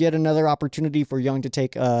 And it's yet another opportunity for Young to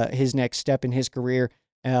take his next step in his career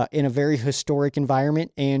in a very historic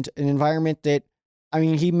environment, and an environment that, I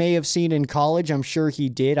mean, he may have seen in college. I'm sure he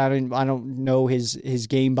did. I don't know his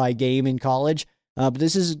game by game in college, but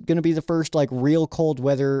this is going to be the first like real cold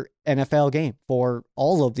weather NFL game for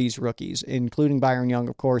all of these rookies, including Byron Young,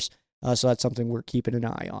 of course. So that's something we're keeping an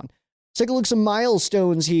eye on. Let's take a look at some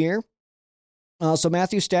milestones here. So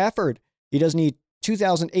Matthew Stafford, he does need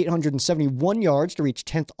 2,871 yards to reach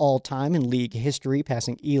 10th all-time in league history,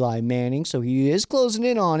 passing Eli Manning. So he is closing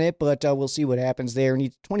in on it, but we'll see what happens there. He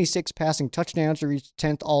needs 26 passing touchdowns to reach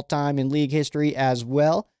 10th all-time in league history as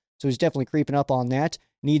well. So he's definitely creeping up on that.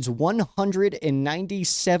 Needs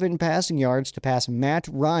 197 passing yards to pass Matt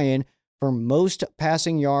Ryan for most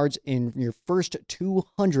passing yards in your first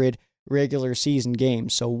 200 regular season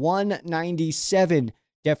games. So 197.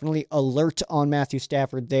 Definitely alert on Matthew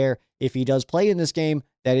Stafford there. If he does play in this game,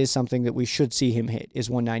 that is something that we should see him hit,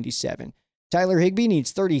 is 197. Tyler Higbee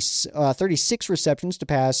needs 36 receptions to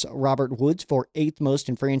pass Robert Woods for 8th most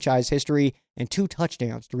in franchise history, and 2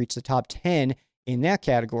 touchdowns to reach the top 10 in that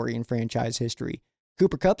category in franchise history.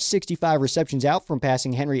 Cooper Kupp, 65 receptions out from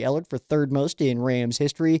passing Henry Ellard for 3rd most in Rams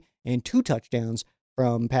history, and 2 touchdowns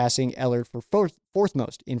from passing Ellard for 4th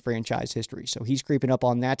most in franchise history. So he's creeping up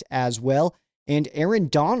on that as well. And Aaron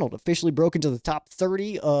Donald officially broke into the top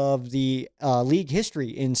 30 of the league history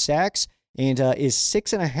in sacks, and is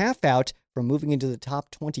 6.5 out from moving into the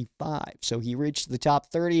top 25. So he reached the top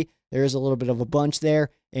 30. There's a little bit of a bunch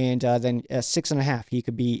there, and then 6.5. He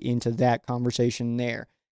could be into that conversation there.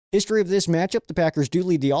 History of this matchup, the Packers do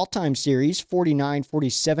lead the all-time series, 49,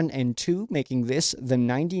 47, and 2, making this the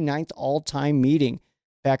 99th all-time meeting.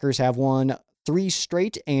 Packers have won 3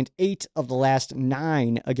 straight and 8 of the last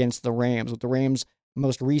 9 against the Rams, with the Rams'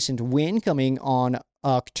 most recent win coming on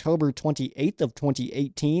October 28th of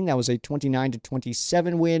 2018. That was a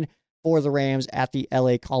 29-27 win for the Rams at the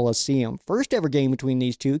LA Coliseum. First ever game between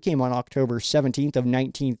these two came on October 17th of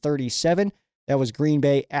 1937. That was Green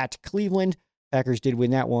Bay at Cleveland. Packers did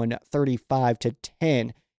win that one 35-10.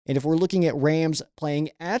 And if we're looking at Rams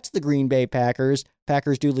playing at the Green Bay Packers,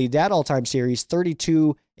 Packers do lead that all-time series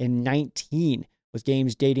 32-19, with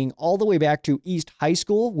games dating all the way back to East High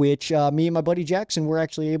School, which me and my buddy Jackson were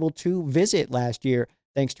actually able to visit last year,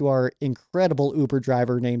 thanks to our incredible Uber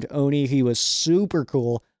driver named Oni. He was super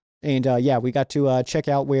cool. And we got to check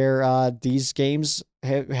out where these games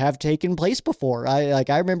have taken place before. I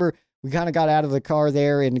remember we kind of got out of the car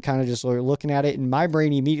there and kind of just were looking at it, and my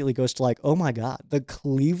brain immediately goes to like, oh my God, the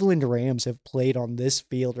Cleveland Rams have played on this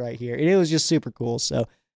field right here. And it was just super cool. So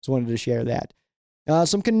just wanted to share that.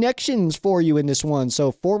 Some connections for you in this one.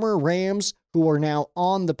 So former Rams who are now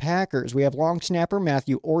on the Packers. We have long snapper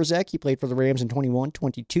Matthew Orzech. He played for the Rams in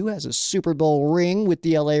 21-22, has a Super Bowl ring with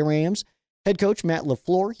the LA Rams. Head coach Matt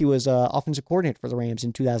LaFleur. He was offensive coordinator for the Rams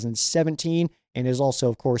in 2017 and is also,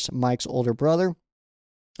 of course, Mike's older brother.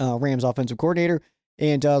 Rams offensive coordinator,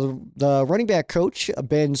 and the running back coach,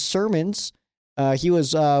 Ben Sermons, he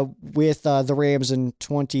was with the Rams in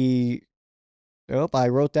 20. Oh, I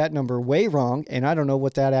wrote that number way wrong, and I don't know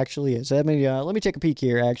what that actually is. Let me take a peek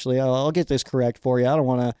here. Actually, I'll get this correct for you. I don't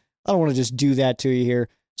want to just do that to you here.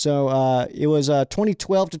 So it was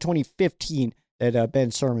 2012 to 2015 that Ben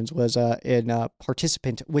Sermons was a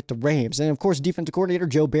participant with the Rams, and of course, defensive coordinator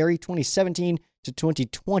Joe Barry, 2017 to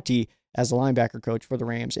 2020. As the linebacker coach for the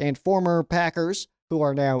Rams. And former Packers, who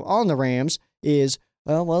are now on the Rams, is,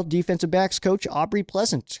 defensive backs coach Aubrey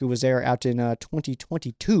Pleasant, who was there out in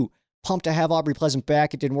 2022. Pumped to have Aubrey Pleasant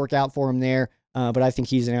back. It didn't work out for him there, but I think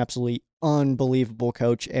he's an absolutely unbelievable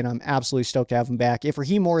coach, and I'm absolutely stoked to have him back. If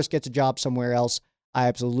Raheem Morris gets a job somewhere else, I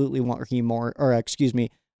absolutely want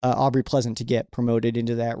Aubrey Pleasant to get promoted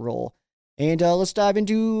into that role. And let's dive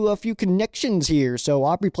into a few connections here. So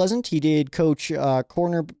Aubrey Pleasant, he did coach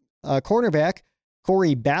cornerback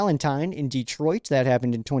Corey Ballantyne in Detroit. That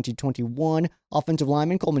happened in 2021. Offensive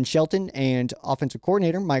lineman Coleman Shelton and offensive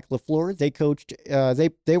coordinator Mike LaFleur. They coached.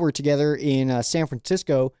 They were together in San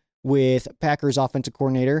Francisco with Packers offensive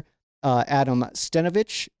coordinator Adam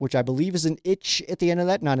Stenovich, which I believe is an itch at the end of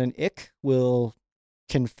that, not an ick. We'll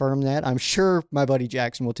confirm that. I'm sure my buddy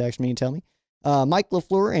Jackson will text me and tell me. Mike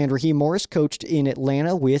LaFleur and Raheem Morris coached in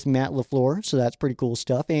Atlanta with Matt LaFleur, so that's pretty cool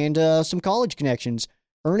stuff. And some college connections.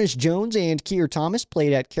 Ernest Jones and Keir Thomas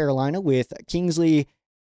played at Carolina with Kingsley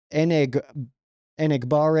Enagbare,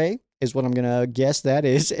 is what I'm going to guess that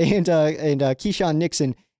is, and Keyshawn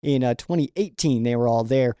Nixon in 2018. They were all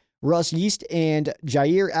there. Russ Yeast and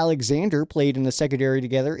Jair Alexander played in the secondary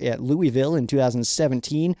together at Louisville in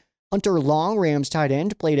 2017. Hunter Long, Rams tight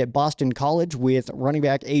end, played at Boston College with running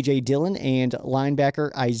back A.J. Dillon and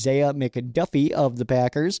linebacker Isaiah McDuffie of the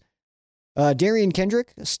Packers. Darian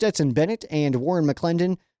Kendrick, Stetson Bennett, and Warren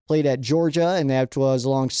McClendon played at Georgia, and that was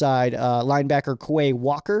alongside linebacker Quay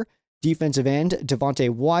Walker, defensive end Devontae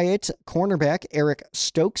Wyatt, cornerback Eric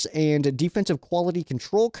Stokes, and defensive quality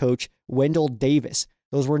control coach Wendell Davis.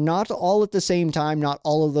 Those were not all at the same time. Not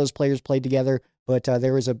all of those players played together, but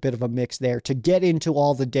there was a bit of a mix there. To get into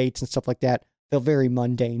all the dates and stuff like that felt very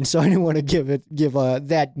mundane, so I didn't want to give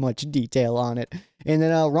that much detail on it. And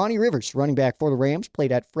then Ronnie Rivers, running back for the Rams,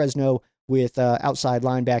 played at Fresno with outside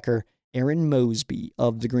linebacker Aaron Mosby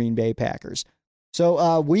of the Green Bay Packers.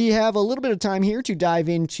 So we have a little bit of time here to dive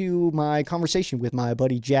into my conversation with my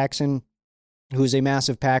buddy Jackson, who is a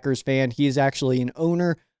massive Packers fan. He is actually an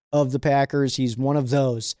owner of the Packers. He's one of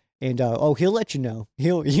those. And, he'll let you know.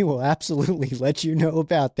 He will absolutely let you know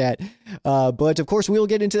about that. But, of course, we'll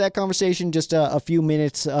get into that conversation, just a few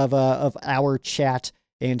minutes of our chat.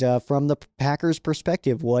 And from the Packers'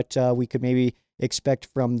 perspective, what we could maybe expect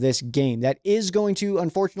from this game. That is going to,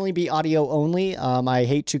 unfortunately, be audio only. I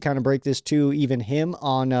hate to kind of break this to even him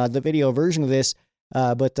on the video version of this,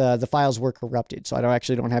 but the files were corrupted, so I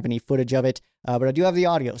don't have any footage of it, but I do have the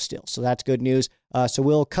audio still, so that's good news. So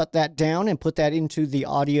we'll cut that down and put that into the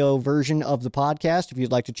audio version of the podcast. If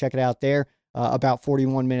you'd like to check it out there, about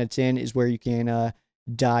 41 minutes in is where you can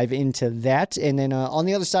dive into that. And then on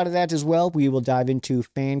the other side of that as well, we will dive into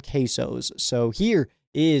fan quesos. So here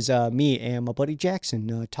is me and my buddy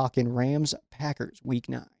Jackson talking Rams Packers Week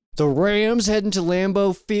 9. The Rams heading to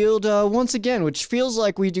Lambeau Field once again, which feels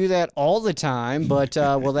like we do that all the time, but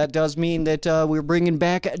well, that does mean that we're bringing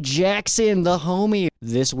back Jackson, the homie,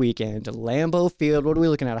 this weekend. Lambeau Field, what are we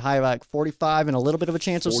looking at? A high of like 45 and a little bit of a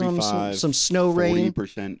chance of some snow rain.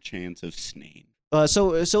 40% chance of snow.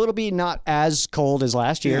 So it'll be not as cold as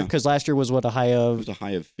last year, because last year was what, a high of? It was a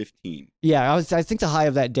high of 15. Yeah, I think the high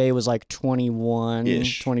of that day was like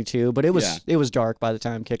 21-ish. 22, but it was dark by the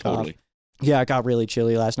time kickoff. Totally. Yeah, it got really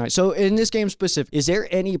chilly last night. So in this game specific, is there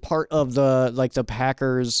any part of the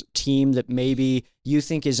Packers team that maybe you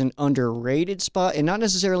think is an underrated spot, and not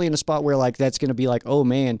necessarily in a spot where like that's going to be like, oh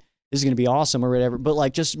man, this is going to be awesome or whatever, but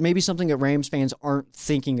like just maybe something that Rams fans aren't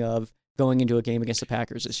thinking of going into a game against the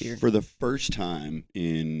Packers this year? For the first time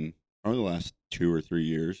in probably the last 2 or 3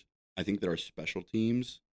 years, I think that our special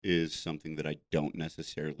teams is something that I don't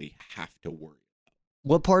necessarily have to worry about.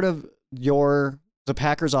 What part of the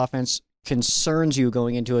Packers offense concerns you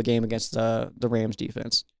going into a game against the Rams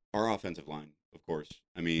defense? Our offensive line, of course.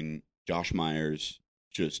 I mean, Josh Myers,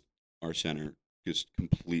 just our center, just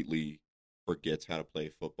completely forgets how to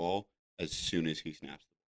play football as soon as he snaps.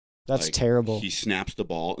 That's terrible. He snaps the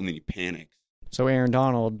ball and then he panics. So Aaron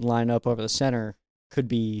Donald line up over the center could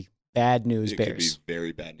be bad news Bears. It could be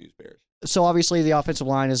very bad news Bears. So obviously the offensive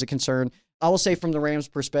line is a concern. I will say from the Rams'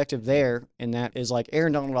 perspective there, and that is like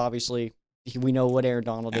Aaron Donald, obviously, we know what Aaron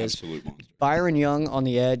Donald is. Absolute monster. Byron Young on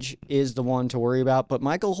the edge is the one to worry about, but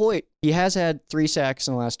Michael Hoyt, he has had 3 sacks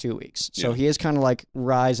in the last 2 weeks. So he is kind of like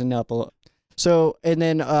rising up a little. So, and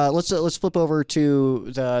then let's flip over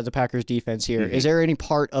to the Packers defense here. Mm-hmm. Is there any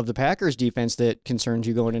part of the Packers defense that concerns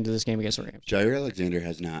you going into this game against the Rams? Jair Alexander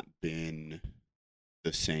has not been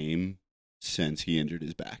the same since he injured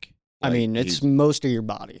his back. I mean, it's most of your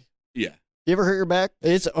body. Yeah. You ever hurt your back?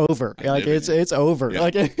 It's over. It's over.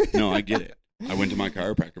 Yeah. No, I get it. I went to my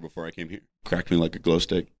chiropractor before I came here. Cracked me like a glow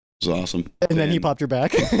stick. It was awesome. And then he popped your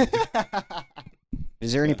back.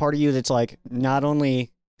 Is there any part of you that's like not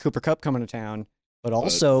only Cooper Kupp coming to town, but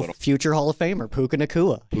also future Hall of Famer Puka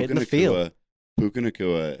Nacua hitting the field? Puka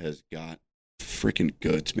Nacua has got freaking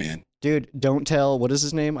goods, man. Dude, don't tell. What is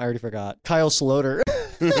his name? I already forgot. Kyle Sloter.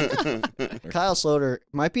 Kyle Sloter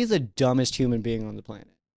might be the dumbest human being on the planet.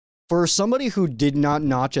 For somebody who did not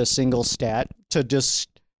notch a single stat to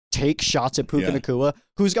just take shots at Puka Nacua,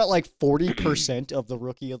 who's got like 40% of the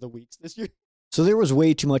Rookie of the Weeks this year. So there was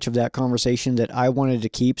way too much of that conversation that I wanted to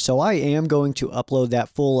keep. So I am going to upload that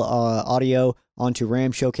full audio onto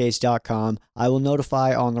ramshowcase.com. I will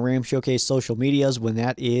notify on the Ram Showcase social medias when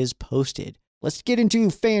that is posted. Let's get into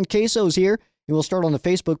fan quesos here. And we'll start on the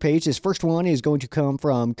Facebook page. This first one is going to come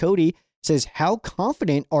from Cody. It says, how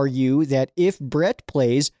confident are you that if Brett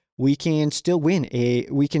plays, we can still win a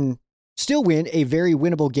very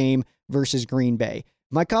winnable game versus Green Bay?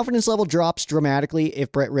 My confidence level drops dramatically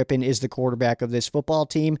if Brett Rippon is the quarterback of this football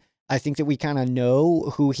team. I think that we kind of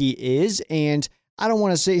know who he is, and I don't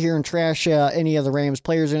want to sit here and trash any of the Rams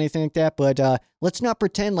players or anything like that, but let's not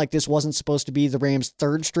pretend like this wasn't supposed to be the Rams'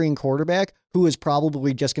 third-string quarterback who is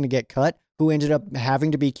probably just going to get cut, who ended up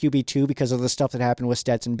having to be QB2 because of the stuff that happened with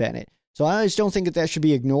Stetson Bennett. So I just don't think that should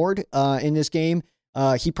be ignored in this game.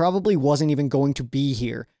 He probably wasn't even going to be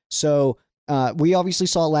here. So we obviously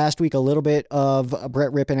saw last week a little bit of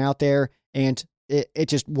Brett Rippon out there, and it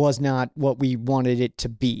just was not what we wanted it to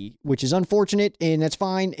be, which is unfortunate, and that's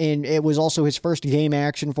fine. And it was also his first game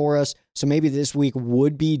action for us, so maybe this week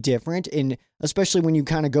would be different, and especially when you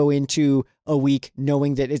kind of go into a week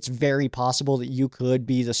knowing that it's very possible that you could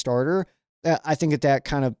be the starter. I think that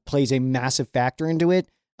kind of plays a massive factor into it.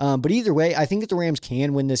 But either way, I think that the Rams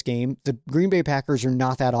can win this game. The Green Bay Packers are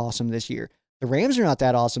not that awesome this year. The Rams are not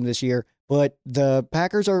that awesome this year, but the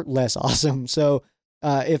Packers are less awesome. So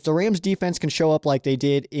if the Rams defense can show up like they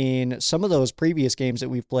did in some of those previous games that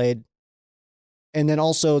we've played, and then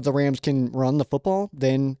also the Rams can run the football,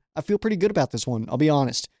 then I feel pretty good about this one. I'll be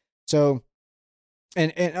honest. So,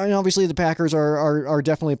 and obviously the Packers are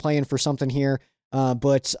definitely playing for something here.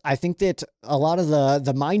 But I think that a lot of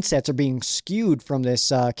the mindsets are being skewed from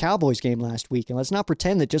this Cowboys game last week. And let's not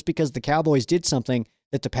pretend that just because the Cowboys did something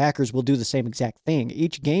that the Packers will do the same exact thing.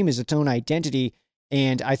 Each game is its own identity,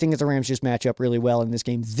 and I think that the Rams just match up really well in this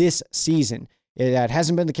game this season. That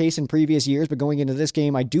hasn't been the case in previous years, but going into this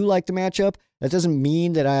game, I do like the matchup. That doesn't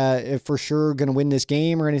mean that I'm for sure going to win this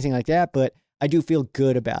game or anything like that, but I do feel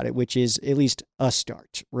good about it, which is at least a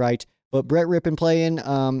start, right? But Brett Rippon playing,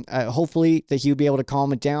 hopefully that he would be able to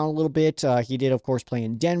calm it down a little bit. He did, of course, play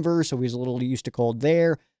in Denver, so he's a little used to cold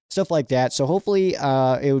there, stuff like that. So hopefully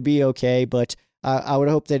it would be okay, but I would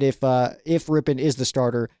hope that if Rippon is the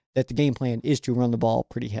starter, that the game plan is to run the ball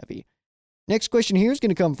pretty heavy. Next question here is going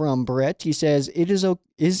to come from Brett. He says,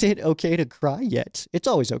 is it okay to cry yet? It's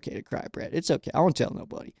always okay to cry, Brett. It's okay. I won't tell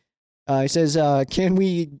nobody. He says, can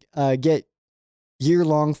we get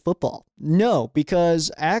year-long football? No,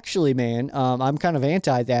 because actually, man, I'm kind of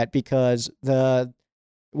anti that, because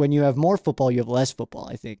when you have more football, you have less football,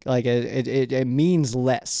 I think. Like, it means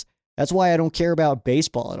less. That's why I don't care about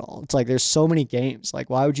baseball at all. It's like there's so many games. Like,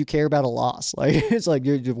 why would you care about a loss? Like, it's like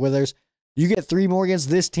you get 3 more against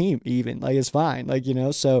this team, even. Like, it's fine. Like,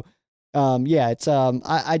 so yeah, it's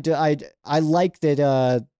I like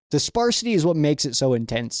that the sparsity is what makes it so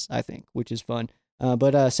intense, I think, which is fun.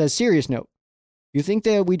 But says, serious note, you think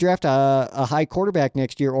that we draft a high quarterback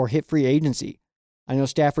next year or hit free agency? I know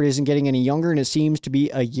Stafford isn't getting any younger, and it seems to be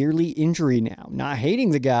a yearly injury now. Not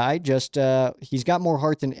hating the guy, just he's got more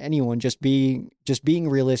heart than anyone, just being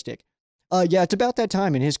realistic. Yeah, it's about that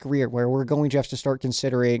time in his career where we're going to have to start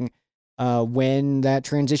considering when that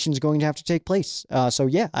transition is going to have to take place. So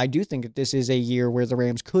yeah, I do think that this is a year where the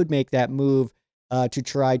Rams could make that move to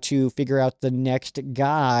try to figure out the next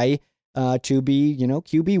guy to be,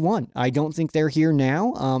 QB1. I don't think they're here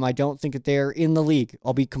now. I don't think that they're in the league.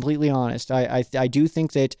 I'll be completely honest. I do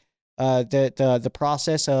think that the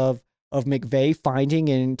process of McVay finding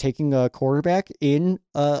and taking a quarterback in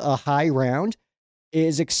a high round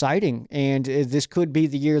is exciting, and this could be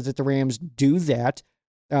the year that the Rams do that,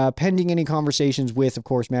 pending any conversations with, of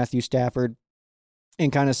course, Matthew Stafford,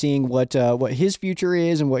 and kind of seeing what his future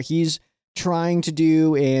is and what he's trying to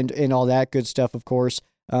do and all that good stuff, of course.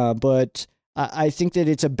 But I think that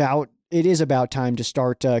it is about time to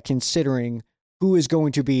start considering who is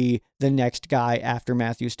going to be the next guy after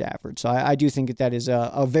Matthew Stafford. So I do think that is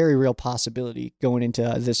a very real possibility going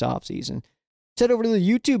into this offseason. Let's head over to the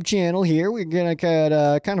YouTube channel here. We're going to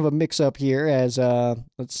cut kind of a mix-up here as,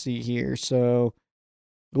 let's see here. So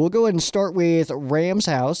we'll go ahead and start with Rams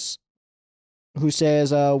House, who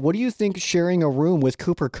says, what do you think sharing a room with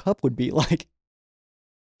Cooper Kupp would be like?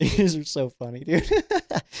 These are so funny, dude.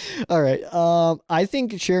 All right. I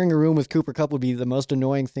think sharing a room with Cooper Kupp would be the most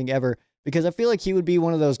annoying thing ever, because I feel like he would be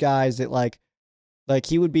one of those guys that like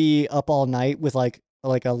he would be up all night with like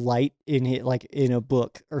a light in a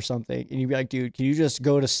book or something, and you'd be like, dude, can you just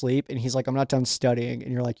go to sleep? And he's like, I'm not done studying.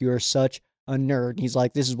 And you're like, you are such a nerd. And he's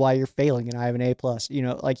like, this is why you're failing, and I have an A+.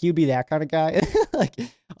 Like, you'd be that kind of guy. Like,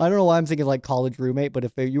 I don't know why I'm thinking like college roommate, but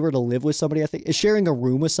if you were to live with somebody, I think is sharing a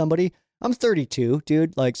room with somebody. I'm 32,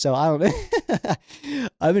 dude. Like, so I don't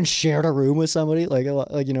I haven't shared a room with somebody like you know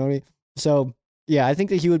what I mean? So yeah, I think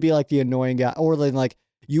that he would be like the annoying guy, or then like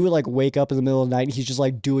you would like wake up in the middle of the night and he's just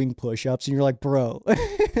like doing push-ups and you're like, bro,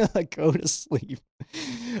 like go to sleep.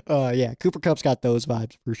 Yeah, Cooper Kupp's got those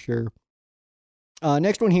vibes for sure.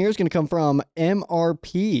 Next one here is going to come from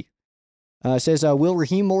MRP. Says, will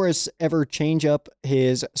Raheem Morris ever change up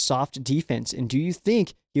his soft defense? And do you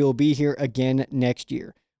think he'll be here again next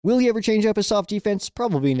year? Will he ever change up his soft defense?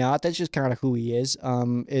 Probably not. That's just kind of who he is.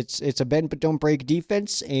 It's a bend but don't break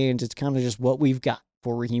defense, and it's kind of just what we've got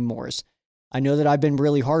for Raheem Morris. I know that I've been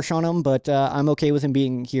really harsh on him, but I'm okay with him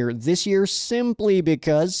being here this year simply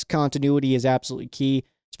because continuity is absolutely key,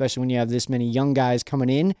 especially when you have this many young guys coming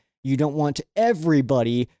in. You don't want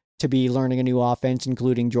everybody to be learning a new offense,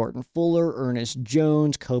 including Jordan Fuller, Ernest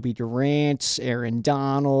Jones, Kobe Durant, Aaron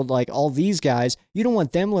Donald, like all these guys. You don't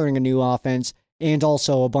want them learning a new offense and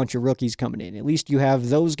also a bunch of rookies coming in. At least you have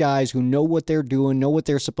those guys who know what they're doing, know what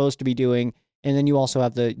they're supposed to be doing, and then you also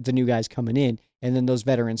have the new guys coming in, and then those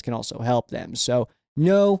veterans can also help them. So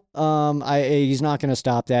no, he's not going to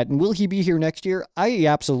stop that. And will he be here next year? I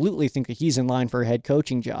absolutely think that he's in line for a head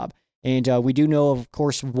coaching job. And we do know, of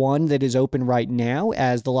course, one that is open right now,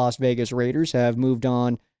 as the Las Vegas Raiders have moved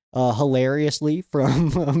on hilariously from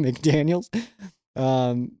McDaniels.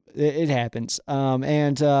 It happens.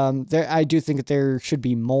 I do think that there should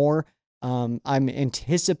be more. I'm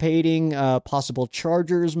anticipating a possible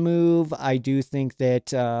Chargers move. I do think that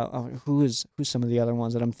who's some of the other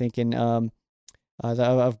ones that I'm thinking of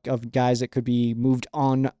guys that could be moved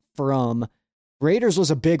on from. Raiders was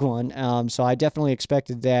a big one, so I definitely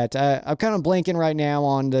expected that. I'm kind of blanking right now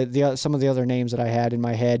on the some of the other names that I had in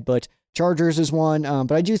my head, but Chargers is one.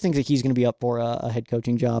 But I do think that he's going to be up for a head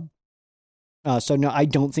coaching job. So no, I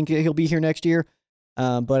don't think he'll be here next year.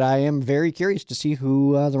 But I am very curious to see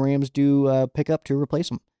who the Rams do pick up to replace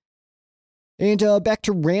him. And back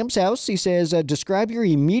to Rams House, he says, describe your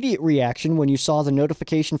immediate reaction when you saw the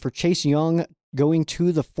notification for Chase Young going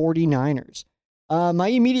to the 49ers. My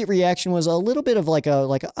immediate reaction was a little bit of like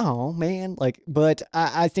oh man, but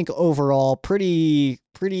I think overall pretty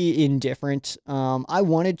indifferent. I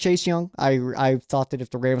wanted Chase Young. I thought that if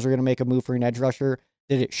the Rams were going to make a move for an edge rusher,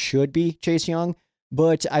 that it should be Chase Young.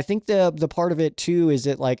 But I think the part of it too is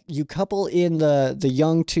that like you couple in the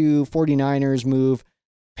Young to 49ers move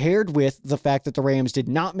paired with the fact that the Rams did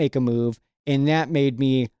not make a move, and that made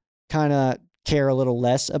me kind of care a little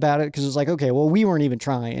less about it, because it's like, okay, well, we weren't even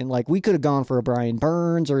trying. Like, we could have gone for a Brian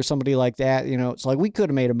Burns or somebody like that. You know, it's like we could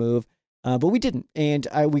have made a move, but we didn't. And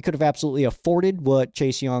we could have absolutely afforded what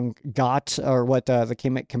Chase Young got, or what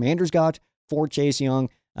the Commanders got for Chase Young.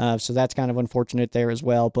 So that's kind of unfortunate there as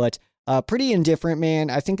well. But pretty indifferent,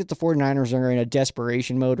 man. I think that the 49ers are in a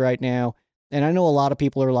desperation mode right now. And I know a lot of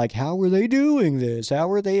people are like, how are they doing this?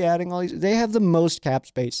 How are they adding all these? They have the most cap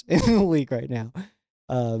space in the league right now.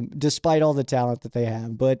 Despite all the talent that they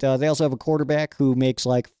have. But they also have a quarterback who makes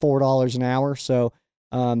like $4 an hour. So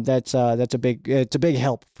that's a big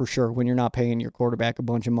help for sure when you're not paying your quarterback a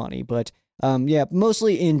bunch of money. But yeah,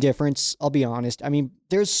 mostly indifference, I'll be honest. I mean,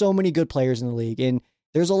 there's so many good players in the league, and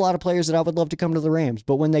there's a lot of players that I would love to come to the Rams.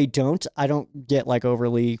 But when they don't, I don't get like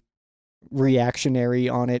overly reactionary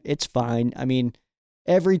on it. It's fine. I mean,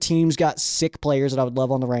 every team's got sick players that I would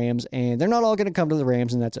love on the Rams, and they're not all going to come to the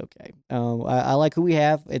Rams, and that's okay. I like who we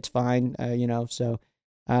have. It's fine, so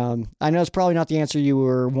I know it's probably not the answer you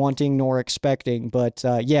were wanting nor expecting, but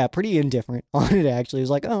yeah, pretty indifferent on it, actually.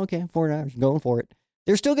 It's like, oh, okay, 49ers, going for it.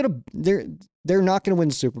 They're still going to – they're not going to win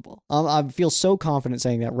the Super Bowl. I feel so confident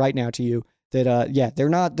saying that right now to you that, yeah, they're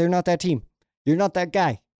not that team. You're not that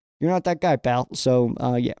guy. You're not that guy, pal. So,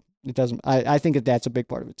 yeah, it doesn't – I think that that's a big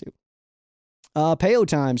part of it, too. Payo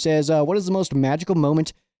Time says, what is the most magical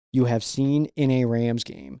moment you have seen in a Rams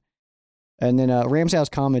game? And then Rams House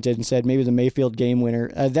commented and said, maybe the Mayfield game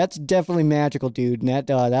winner. That's definitely magical, dude. And that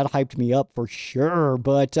hyped me up for sure.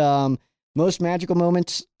 But most magical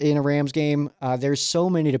moments in a Rams game, there's so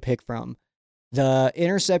many to pick from. The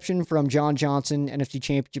interception from John Johnson, NFC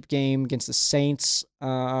Championship game against the Saints.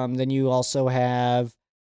 Then you also have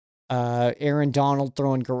Aaron Donald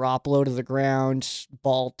throwing Garoppolo to the ground,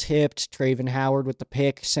 ball tipped, Traven Howard with the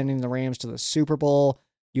pick, sending the Rams to the Super Bowl.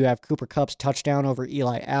 You have Cooper Kupp's touchdown over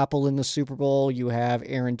Eli Apple in the Super Bowl. You have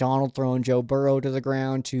Aaron Donald throwing Joe Burrow to the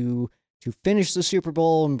ground to finish the Super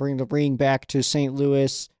Bowl and bring the ring back to St.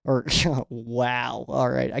 Louis. Or, wow. All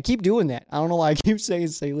right. I keep doing that. I don't know why I keep saying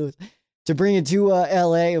St. Louis. To bring it to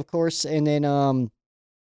L.A., of course. And then,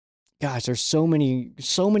 gosh, there's so many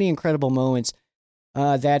incredible moments.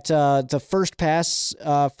 that the first pass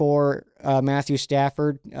for Matthew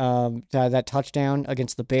Stafford, that touchdown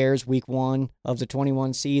against the Bears week 1 of the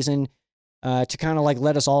 21 season, to kind of like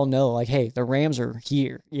let us all know, like, hey, the Rams are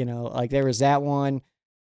here. Like there was that one.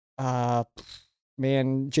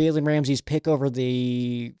 Man, Jalen Ramsey's pick over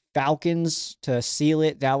the Falcons to seal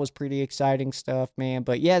it. That was pretty exciting stuff, man.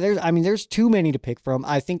 But yeah, there's too many to pick from.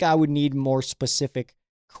 I think I would need more specific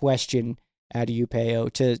question out of you, Peo,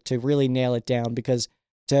 to really nail it down, because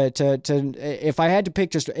if I had to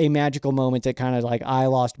pick just a magical moment that kind of like I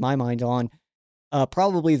lost my mind on,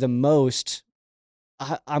 probably the most,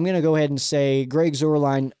 I'm going to go ahead and say Greg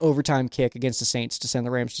Zuerlein overtime kick against the Saints to send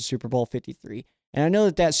the Rams to Super Bowl 53. And I know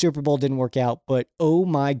that Super Bowl didn't work out, but oh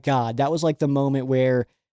my God, that was like the moment where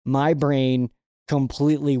my brain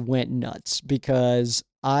completely went nuts, because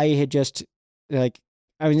I had just going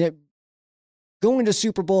to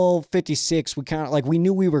Super Bowl 56, we kind of like, we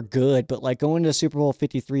knew we were good, but like going to Super Bowl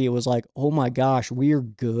 53, it was like, oh my gosh, we're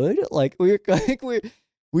good. Like we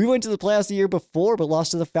went to the playoffs the year before, but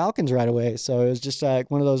lost to the Falcons right away. So it was just like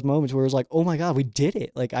one of those moments where it was like, oh my God, we did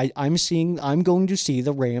it. Like I'm going to see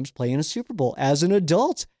the Rams play in a Super Bowl as an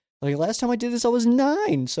adult. Like last time I did this, I was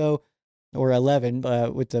 9. So, or 11,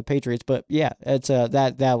 with the Patriots. But yeah, it's,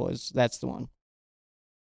 that's the one.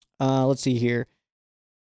 Let's see here.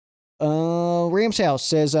 Rams House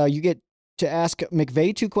says, you get to ask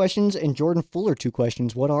McVay 2 questions and Jordan Fuller 2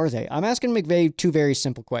 questions. What are they? I'm asking McVay 2 very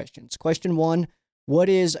simple questions. Question 1, what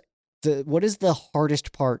is the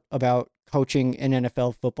hardest part about coaching an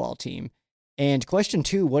NFL football team? And question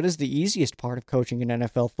 2, what is the easiest part of coaching an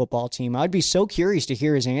NFL football team? I'd be so curious to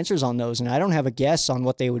hear his answers on those, and I don't have a guess on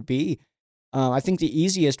what they would be. I think the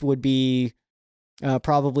easiest would be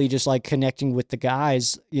probably just like connecting with the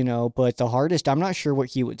guys, but the hardest, I'm not sure what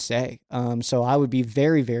he would say. So I would be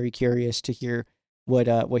very, very curious to hear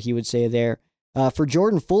what he would say there. For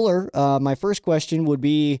Jordan Fuller, my first question would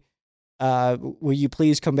be, will you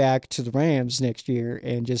please come back to the Rams next year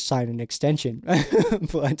and just sign an extension?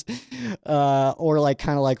 But, or like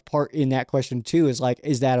kind of like part in that question too is like,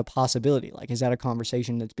 is that a possibility? Like, is that a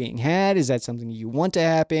conversation that's being had? Is that something you want to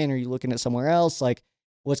happen? Are you looking at somewhere else? Like,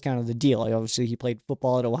 what's kind of the deal? Like, obviously he played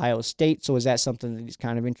football at Ohio State. So is that something that he's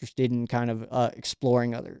kind of interested in, kind of,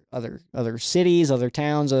 exploring other cities, other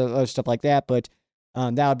towns, other stuff like that? But,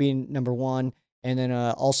 that would be number 1. And then,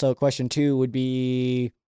 also question 2 would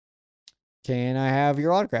be, can I have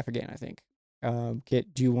your autograph again? I think.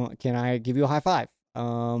 Can I give you a high five?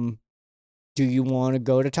 Do you want to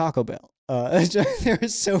go to Taco Bell?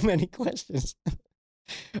 There's so many questions.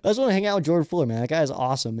 I just want to hang out with Jordan Fuller, man. That guy is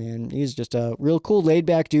awesome, man. He's just a real cool, laid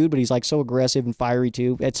back dude, but he's like so aggressive and fiery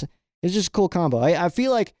too. It's just a cool combo. I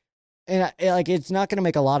feel like, it's not going to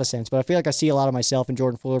make a lot of sense, but I feel like I see a lot of myself in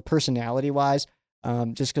Jordan Fuller personality wise.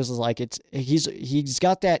 Just because like he's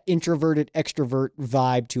got that introverted extrovert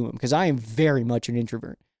vibe to him, because I am very much an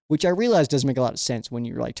introvert, which I realize doesn't make a lot of sense when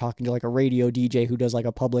you're like talking to like a radio DJ who does like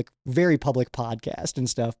a very public podcast and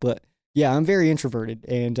stuff. But yeah, I'm very introverted,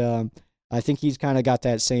 and I think he's kind of got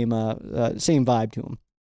that same vibe to him.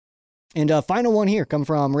 And final one here, come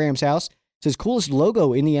from Rams House. It says coolest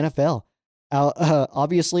logo in the NFL.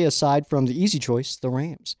 Obviously, aside from the easy choice, the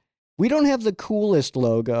Rams. We don't have the coolest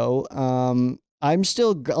logo. I'm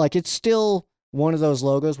still like, it's still one of those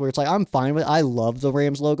logos where it's like, I'm fine with it. I love the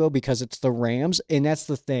Rams logo because it's the Rams. And that's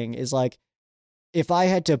the thing, is like, if I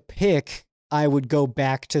had to pick, I would go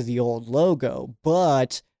back to the old logo.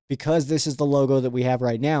 But because this is the logo that we have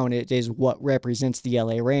right now, and it is what represents the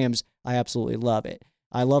LA Rams, I absolutely love it.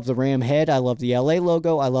 I love the Ram head. I love the LA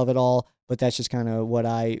logo. I love it all. But that's just kind of what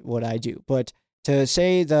I do. But to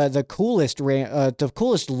say the coolest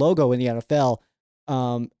logo in the NFL,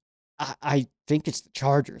 I think it's the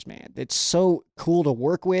Chargers, man. It's so cool to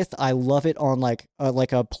work with. I love it on like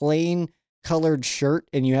a plain colored shirt,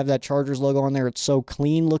 and you have that Chargers logo on there. It's so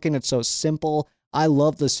clean looking. It's so simple. I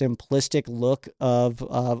love the simplistic look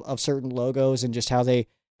of certain logos, and just how they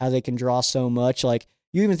can draw so much. Like,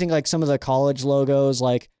 you even think like some of the college logos,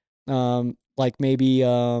 like maybe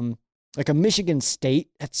like a Michigan State.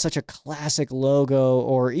 That's such a classic logo,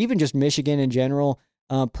 or even just Michigan in general.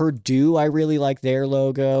 Purdue, I really like their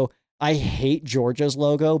logo. I hate Georgia's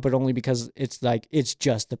logo, but only because it's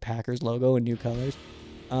just the Packers logo in new colors.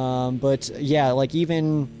 But yeah, like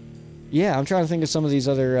I'm trying to think of some of these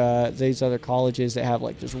other colleges that have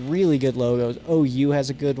like just really good logos. OU has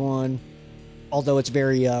a good one, although it's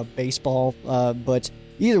very baseball. But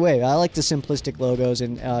either way, I like the simplistic logos,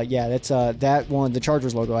 and that's that one. The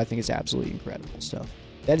Chargers logo, I think, is absolutely incredible. So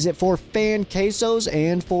that is it for Fan Quesos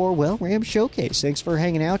and for, well, Rams Showcase. Thanks for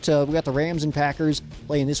hanging out. We got the Rams and Packers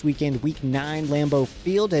playing this weekend, Week 9, Lambeau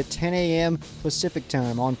Field at 10 a.m. Pacific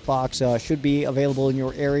time on Fox. Should be available in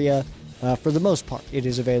your area. For the most part, it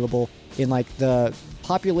is available in, like, the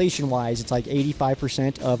population-wise, it's like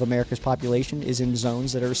 85% of America's population is in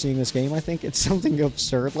zones that are seeing this game, I think. It's something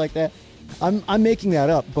absurd like that. I'm making that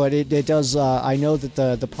up, but it does. I know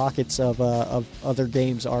that the pockets of other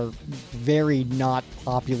games are very not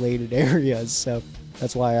populated areas, so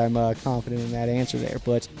that's why I'm confident in that answer there.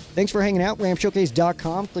 But thanks for hanging out.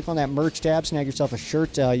 RamShowcase.com. Click on that merch tab, snag yourself a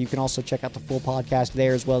shirt. You can also check out the full podcast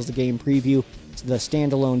there, as well as the game preview. The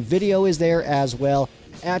standalone video is there as well.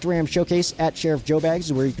 At Ram Showcase, at Sheriff Joe Bags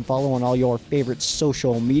is where you can follow on all your favorite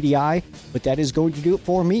social media. But that is going to do it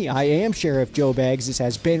for me. I am Sheriff Joe Bags. This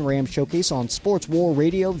has been Ram Showcase on Sports War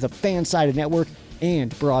Radio, the Fansided Network,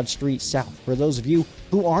 and Broad Street South. For those of you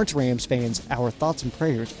who aren't Rams fans, our thoughts and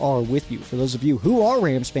prayers are with you. For those of you who are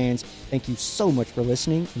Rams fans, thank you so much for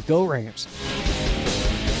listening. Go Rams!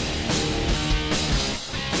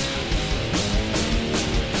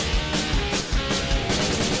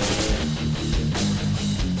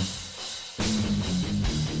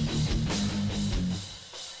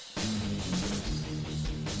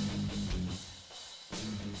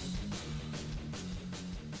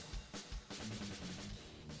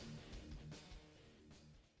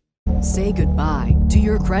 Say goodbye to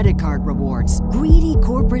your credit card rewards. Greedy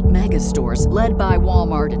corporate mega stores, led by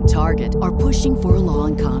Walmart and Target, are pushing for a law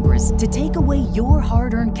in Congress to take away your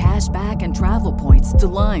hard-earned cash back and travel points to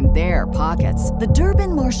line their pockets. The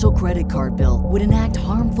Durbin-Marshall credit card bill would enact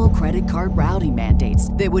harmful credit card routing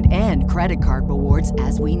mandates that would end credit card rewards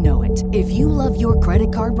as we know it. If you love your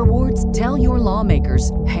credit card rewards, tell your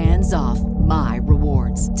lawmakers, hands off my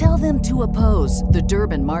rewards. Tell them to oppose the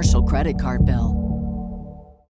Durbin-Marshall credit card bill.